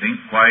 I think,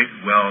 quite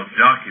well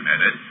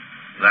documented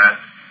that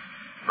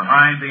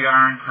behind the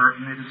Iron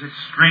Curtain it is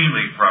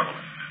extremely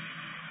prevalent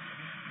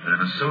that in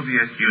the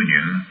Soviet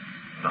Union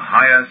the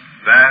highest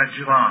badge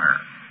of honor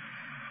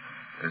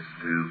is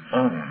to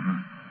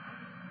own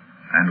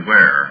and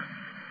wear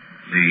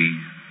the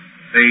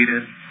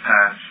faded,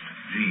 patched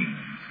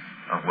jeans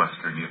of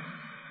Western youth,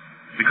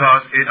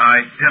 because it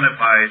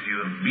identifies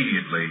you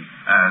immediately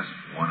as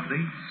one of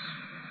these.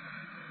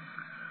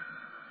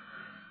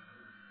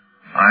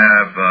 I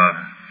have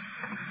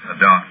a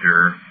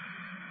doctor,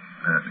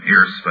 an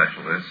ear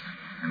specialist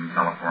in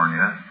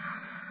California,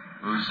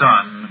 whose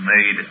son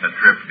made a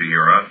trip to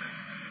Europe,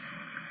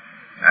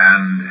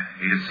 and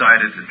he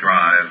decided to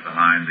drive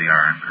behind the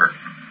Iron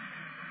Curtain.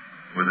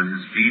 With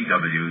his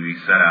VW, he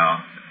set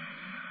out,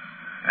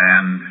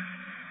 and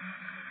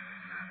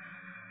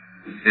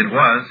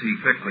he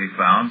quickly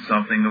found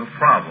something of a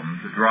problem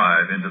to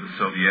drive into the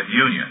Soviet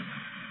Union.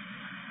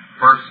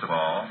 First of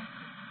all,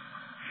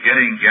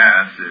 getting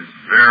gas is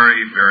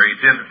very, very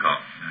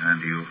difficult,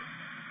 and you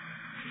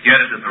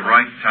get it at the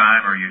right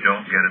time or you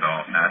don't get it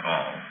at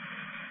all.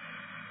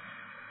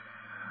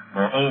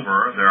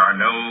 Moreover, there are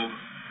no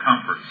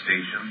comfort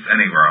stations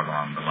anywhere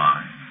along the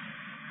line.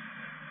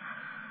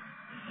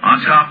 On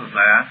top of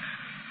that,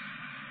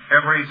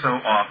 every so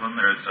often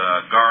there's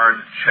a guard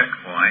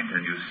checkpoint,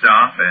 and you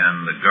stop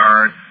and the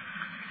guard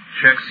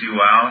checks you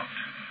out,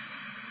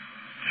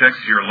 checks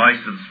your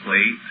license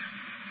plate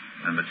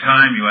and the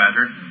time you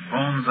entered, and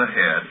phones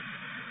ahead,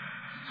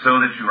 so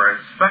that you are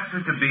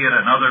expected to be at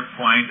another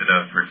point at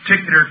a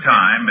particular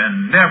time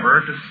and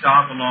never to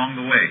stop along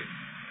the way.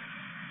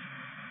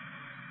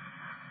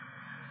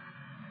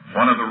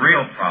 One of the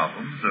real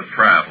problems of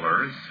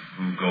travelers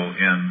who go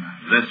in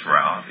this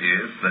route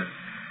is that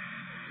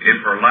if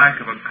for lack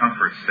of a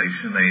comfort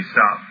station they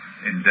stop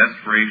in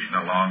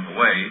desperation along the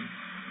way,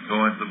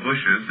 go into the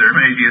bushes, there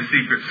may be a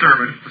Secret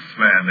Service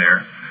man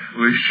there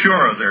who is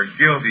sure they're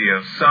guilty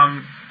of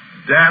some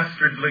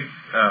dastardly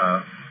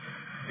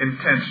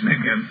intention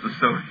against the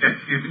Soviet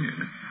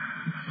Union.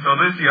 So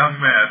this young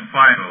man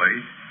finally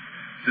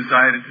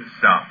decided to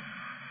stop.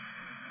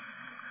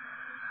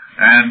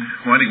 And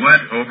when he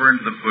went over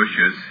into the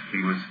bushes,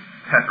 he was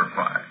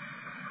petrified.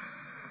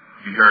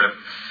 He heard a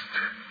psst,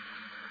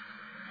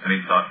 and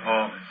he thought,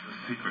 oh, it's the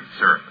Secret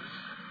Service.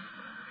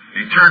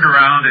 He turned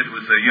around, it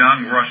was a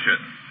young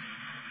Russian.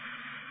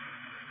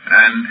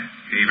 And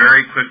he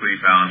very quickly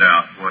found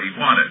out what he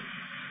wanted.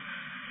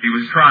 He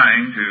was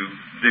trying to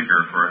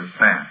dicker for his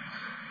pants.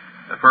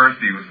 At first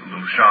he was a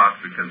little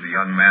shocked because the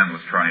young man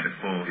was trying to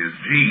pull his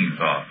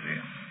jeans off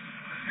him.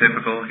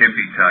 Typical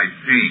hippie-type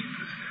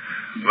jeans.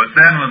 But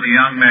then when the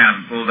young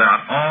man pulled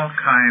out all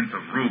kinds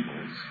of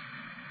rubles,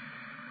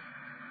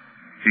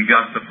 he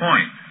got the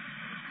point.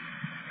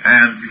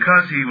 And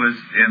because he was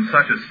in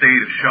such a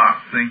state of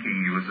shock,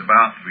 thinking he was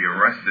about to be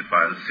arrested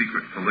by the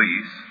secret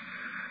police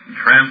and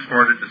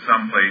transported to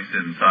someplace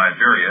in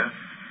Siberia,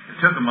 it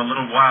took him a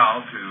little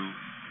while to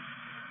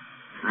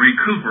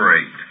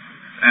recuperate.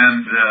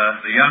 And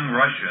the young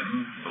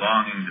Russian,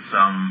 belonging to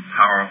some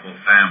powerful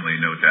family,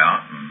 no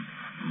doubt, and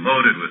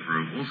loaded with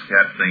rubles,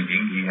 kept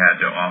thinking he had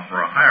to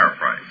offer a higher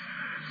price.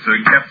 So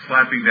he kept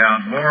slapping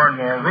down more and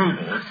more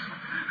rubles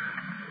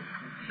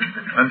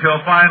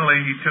until finally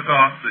he took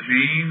off the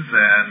jeans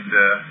and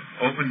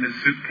opened his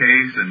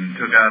suitcase and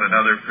took out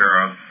another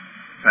pair of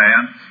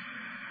pants.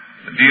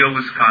 The deal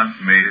was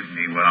consummated and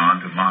he went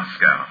on to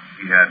Moscow.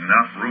 He had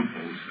enough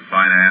rubles to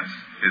finance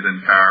his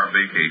entire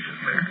vacation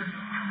there.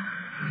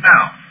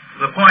 Now,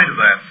 the point of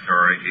that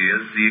story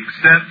is the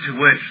extent to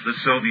which the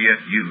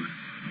Soviet youth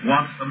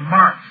want the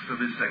marks of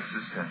this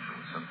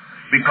existentialism,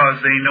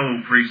 because they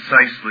know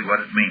precisely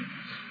what it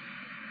means.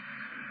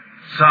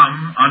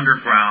 Some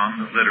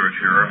underground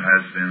literature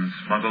has been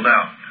smuggled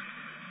out.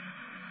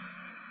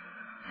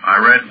 I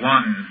read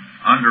one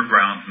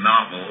underground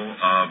novel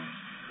of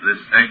this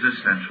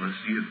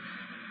existentialist youth.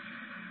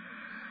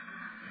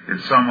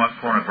 It's somewhat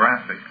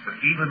pornographic, but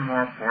even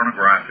more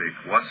pornographic,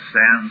 what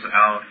stands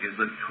out is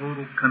the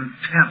total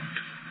contempt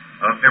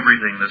of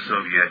everything the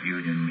Soviet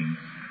Union means.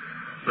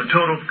 The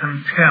total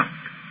contempt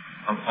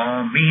of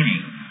all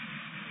meaning.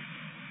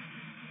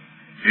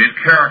 It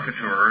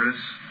caricatures,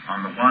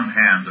 on the one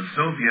hand, the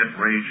Soviet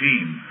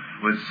regime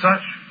with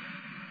such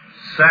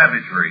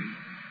savagery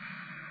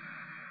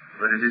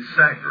that it is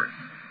staggering.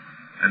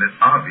 And it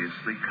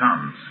obviously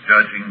comes,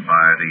 judging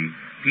by the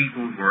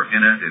people who are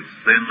in it, it's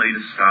thinly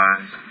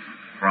disguised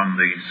from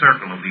the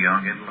circle of the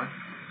young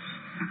intellectuals.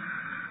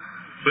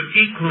 But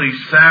equally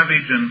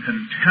savage and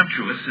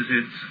contemptuous is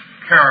its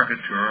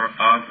caricature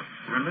of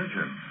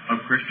religion, of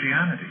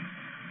Christianity.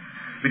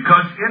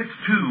 Because it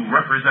too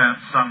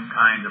represents some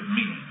kind of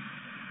meaning,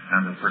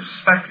 and the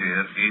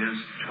perspective is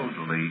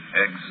totally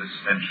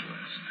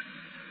existentialist.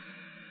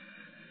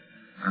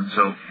 And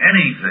so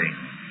anything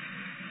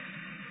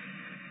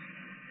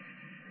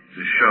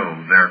to show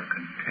their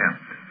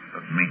contempt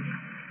of meaning,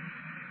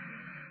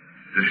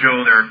 to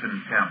show their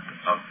contempt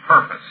of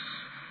purpose,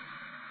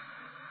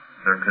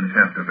 their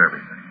contempt of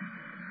everything.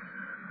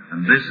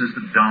 And this is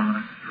the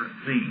dominant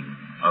theme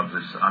of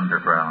this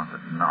underground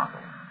novel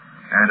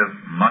and of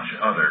much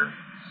other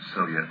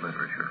Soviet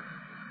literature.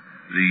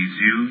 These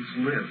youths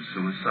live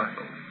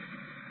suicidally.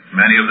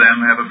 Many of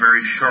them have a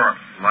very short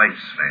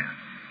lifespan.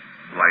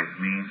 Life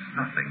means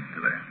nothing to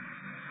them.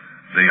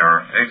 They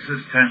are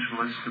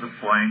existentialists to the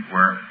point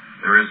where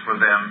there is for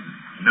them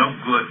no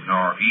good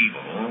nor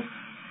evil,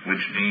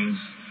 which means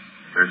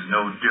there's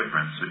no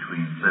difference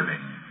between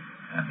living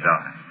and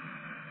dying.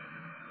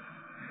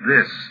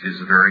 This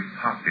is a very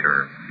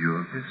popular view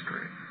of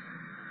history.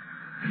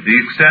 The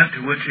extent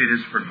to which it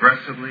is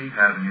progressively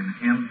having an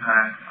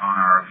impact on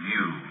our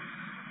view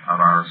of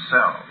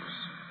ourselves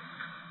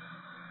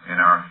in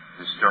our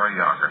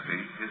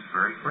historiography is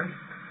very great.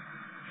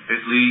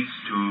 It leads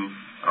to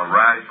a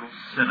radical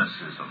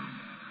cynicism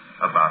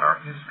about our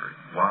history.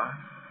 Why?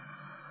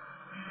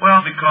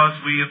 Well,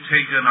 because we have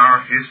taken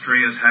our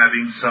history as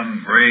having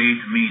some great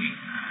meaning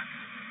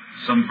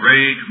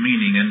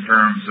in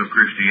terms of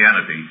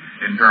Christianity,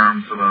 in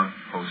terms of a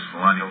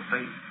post-millennial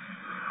faith,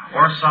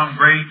 or some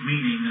great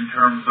meaning in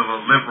terms of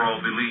a liberal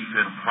belief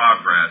in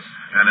progress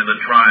and in the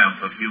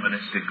triumph of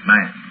humanistic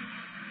man.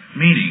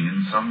 Meaning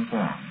in some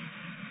form.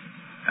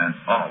 And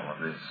all of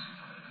this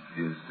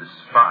is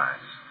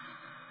despised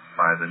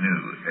by the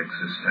new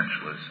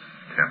existentialist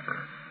temper.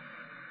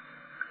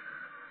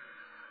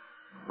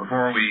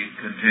 Before we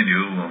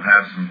continue, we'll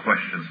have some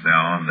questions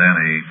now and then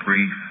a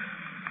brief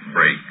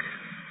break.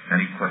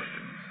 Any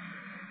questions?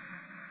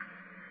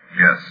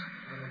 Yes.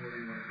 I don't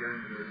really want to get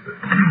into this, but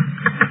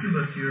give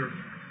us your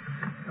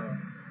views on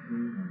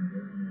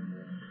Vietnam.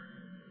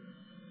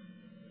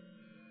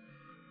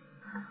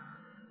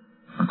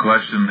 The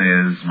question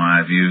is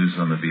my views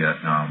on the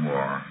Vietnam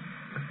War.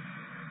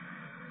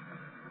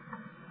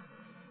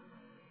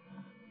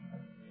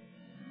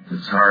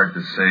 It's hard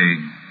to say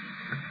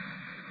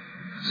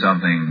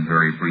something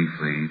very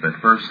briefly, but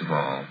first of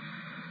all,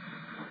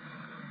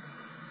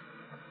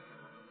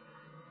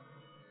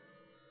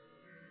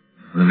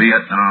 the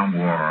Vietnam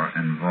War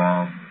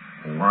involved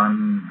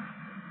one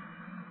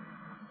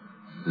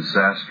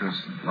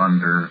disastrous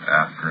blunder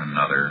after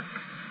another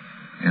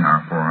in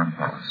our foreign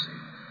policy.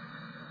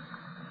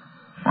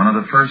 One of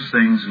the first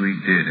things we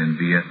did in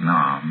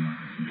Vietnam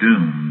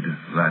doomed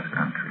that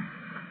country.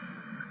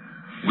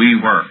 We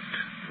worked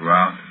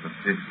throughout the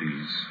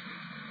 50s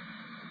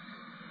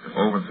to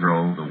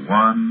overthrow the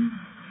one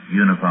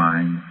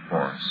unifying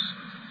force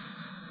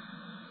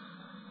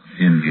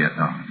in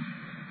Vietnam,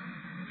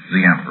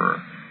 the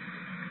Emperor.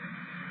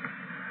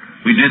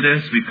 We did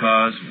this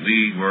because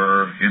we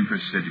were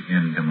interested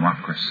in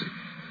democracy.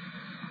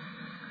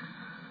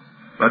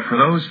 But for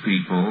those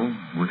people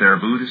with their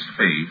Buddhist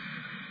faith,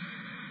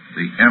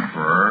 the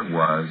Emperor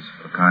was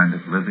a kind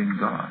of living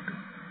God.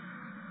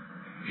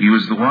 He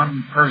was the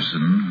one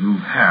person who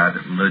had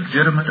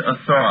legitimate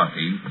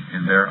authority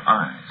in their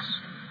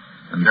eyes,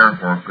 and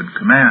therefore could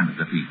command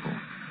the people,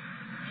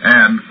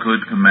 and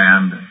could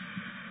command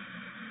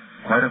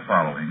quite a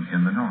following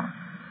in the north.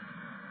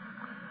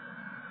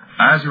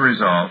 As a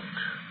result,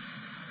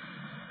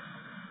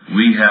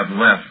 we have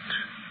left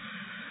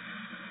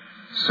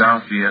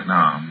South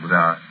Vietnam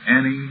without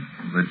any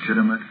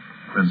legitimate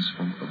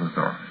principle of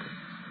authority.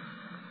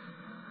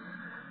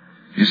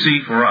 You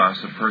see, for us,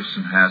 a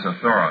person has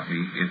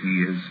authority if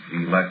he is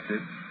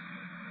elected.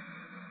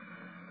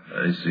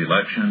 His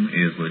election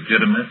is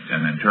legitimate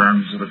and in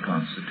terms of the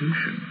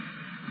Constitution.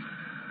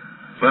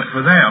 But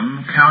for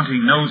them,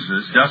 counting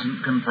noses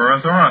doesn't confer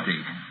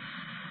authority.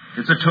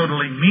 It's a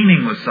totally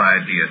meaningless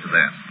idea to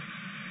them.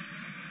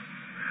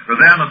 For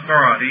them,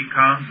 authority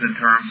comes in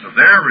terms of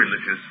their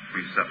religious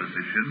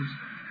presuppositions,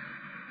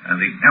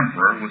 and the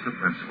emperor was the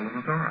principle of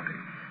authority.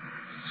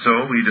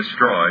 So we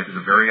destroyed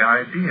the very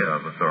idea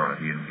of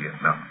authority in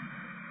Vietnam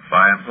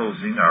by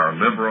imposing our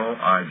liberal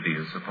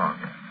ideas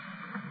upon them.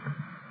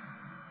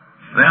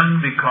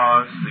 Then,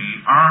 because the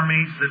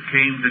armies that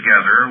came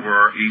together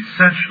were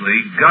essentially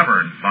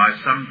governed by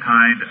some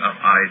kind of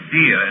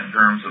idea in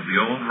terms of the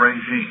old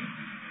regime,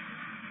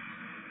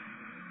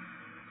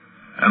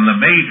 and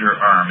the major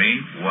army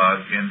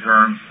was in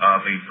terms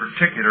of a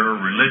particular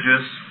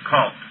religious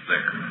cult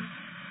there,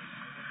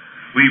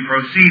 we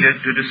proceeded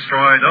to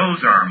destroy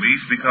those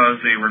armies because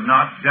they were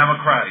not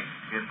democratic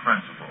in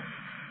principle.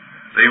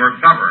 They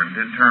were governed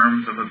in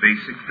terms of a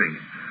basic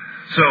faith.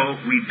 So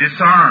we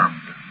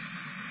disarmed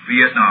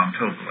Vietnam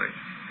totally.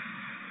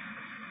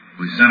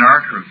 We sent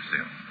our troops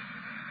in.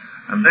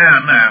 And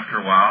then, after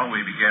a while,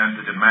 we began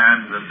to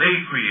demand that they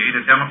create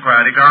a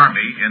democratic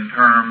army in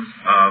terms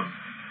of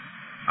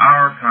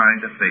our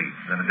kind of faith,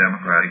 and a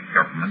democratic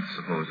government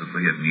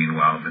supposedly had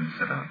meanwhile been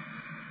set up.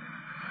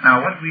 Now,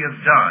 what we have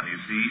done, you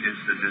see, is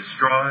to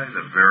destroy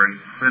the very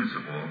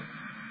principle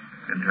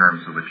in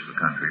terms of which the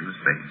country was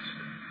based.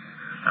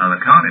 Now, the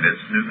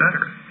communists knew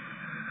better.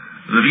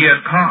 The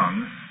Viet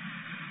Cong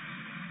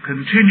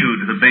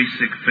continued the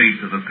basic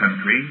faith of the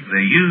country.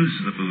 They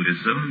used the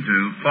Buddhism to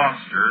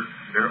foster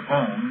their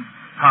own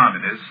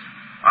communist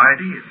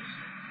ideas.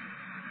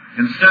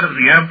 Instead of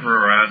the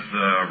emperor as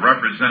the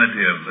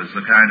representative, as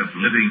the kind of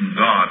living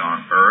God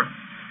on earth,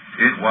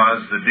 it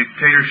was the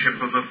dictatorship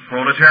of the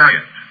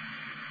proletariat,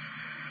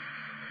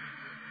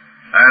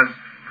 as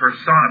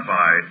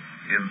personified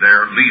in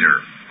their leader,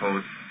 Ho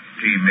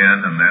Chi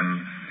Minh, and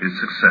then his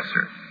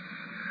successor.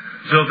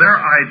 So their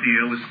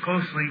idea was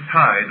closely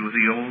tied with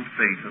the old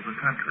faith of the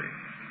country.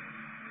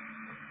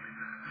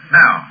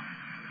 Now,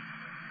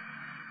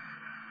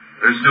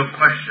 there's no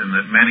question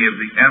that many of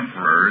the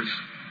emperors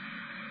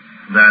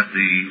that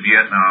the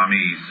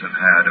Vietnamese have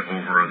had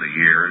over the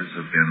years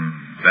have been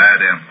bad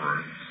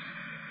emperors,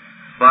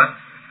 but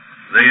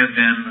they have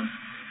been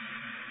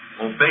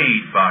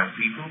obeyed by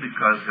people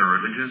because their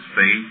religious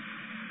faith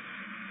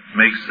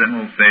makes them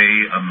obey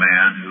a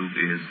man who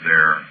is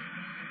their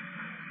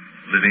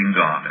living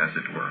God, as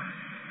it were.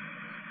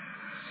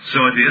 So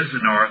it is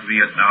in North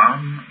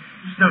Vietnam.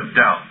 There's no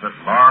doubt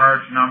that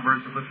large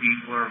numbers of the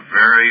people are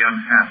very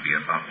unhappy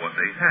about what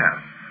they have.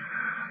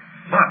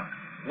 But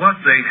what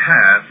they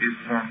have is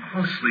more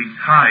closely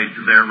tied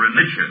to their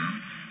religion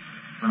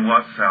than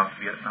what South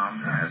Vietnam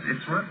has.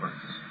 It's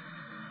rootless.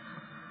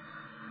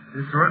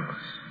 It's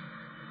rootless.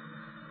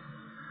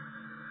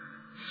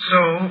 So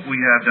we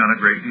have done a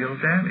great deal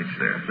of damage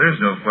there. There's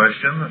no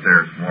question that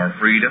there's more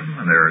freedom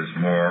and there is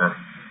more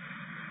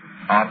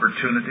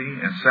opportunity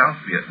in South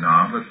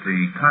Vietnam, but the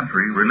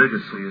country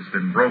religiously has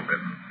been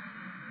broken.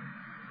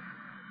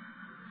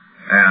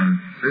 And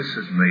this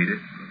has made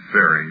it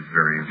very,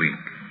 very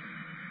weak.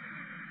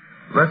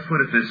 Let's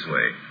put it this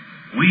way.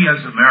 We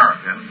as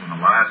Americans in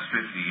the last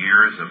 50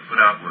 years have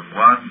put up with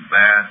one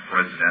bad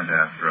president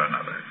after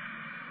another.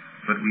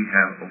 But we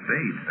have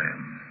obeyed them.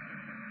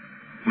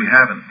 We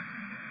haven't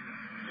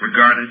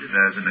regarded it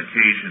as an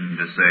occasion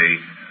to say,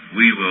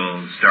 we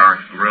will start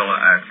guerrilla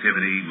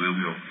activity,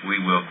 we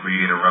will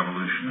create a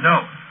revolution.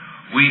 No.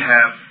 We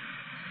have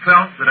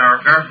felt that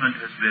our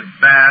government has been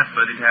bad,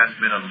 but it has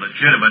been a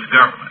legitimate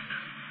government.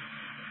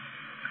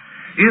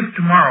 If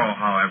tomorrow,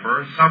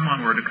 however,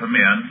 someone were to come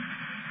in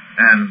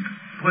and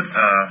put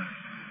a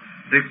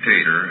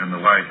dictator in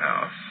the White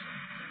House,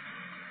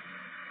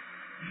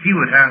 he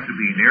would have to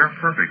be near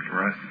perfect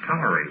for us to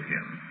tolerate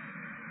him.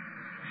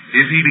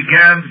 If he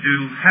began to do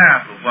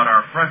half of what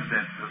our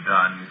presidents have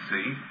done, you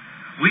see,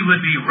 we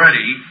would be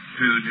ready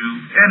to do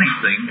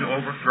anything to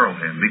overthrow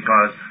him,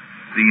 because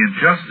the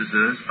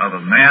injustices of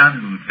a man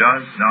who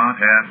does not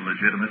have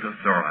legitimate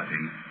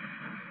authority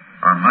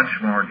are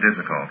much more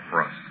difficult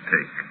for us to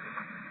take.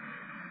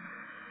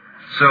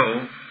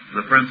 So,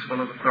 the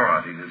principle of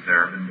authority has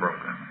there been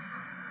broken.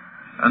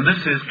 And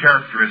this is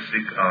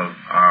characteristic of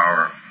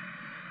our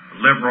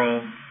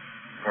liberal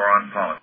foreign policy.